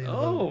family.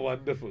 Oh,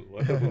 wonderful.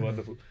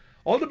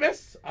 All the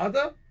best,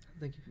 Ada.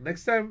 Thank you.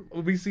 Next time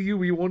we see you,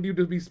 we want you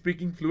to be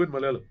speaking fluent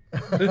Malayalam.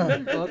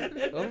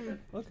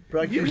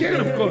 Okay. You can,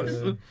 of course.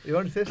 You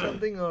want to say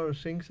something or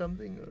sing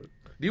something? Or?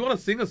 Do you want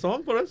to sing a song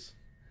for us?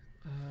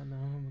 No,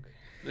 I'm okay.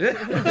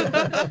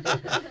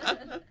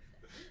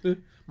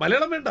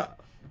 Malayalam venda.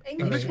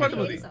 English പാട്ട്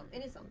മതി.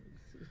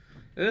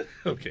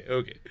 Okay.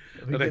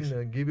 We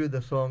can give you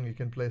the song. You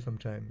can play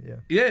sometime.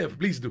 Yeah,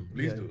 please do,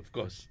 of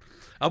course.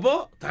 Appo,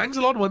 thanks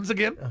a lot once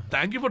again.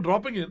 Thank you for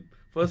dropping in.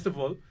 First of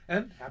all,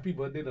 and happy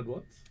birthday in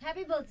advance.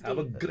 Happy birthday. Have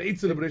a great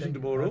celebration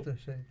tomorrow.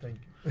 Thank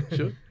you.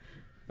 Sure.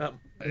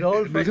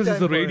 Because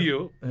it's a radio,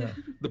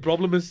 the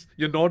problem is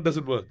your nod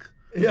doesn't work.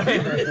 Yeah.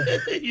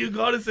 You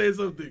got to say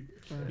something.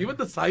 Even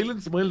the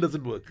silent smile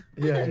doesn't work.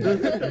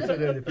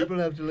 People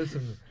have to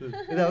listen.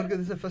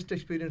 This is a first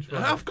experience for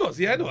Of course,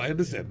 no, I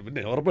understand.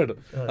 പിന്നെ ഉറപ്പായിട്ടും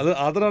അത്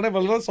അതാണ്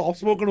വളരെ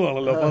soft സ്പോക്കണും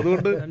ആണല്ലോ, അപ്പൊ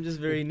അതുകൊണ്ട് I'm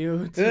just very new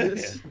to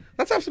this.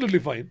 That's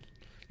absolutely fine.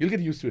 You'll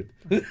get used to it.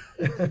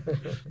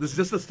 This is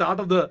just the start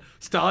of the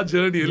star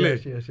journey.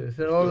 Yes.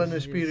 It's all an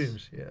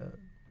experience. Yeah.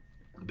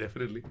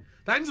 Definitely.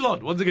 Thanks a lot.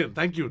 Once again,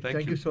 thank you.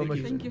 Thank you so much.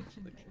 Thank you.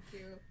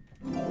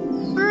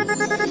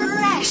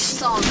 Fresh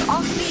song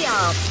of the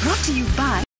hour, brought to you by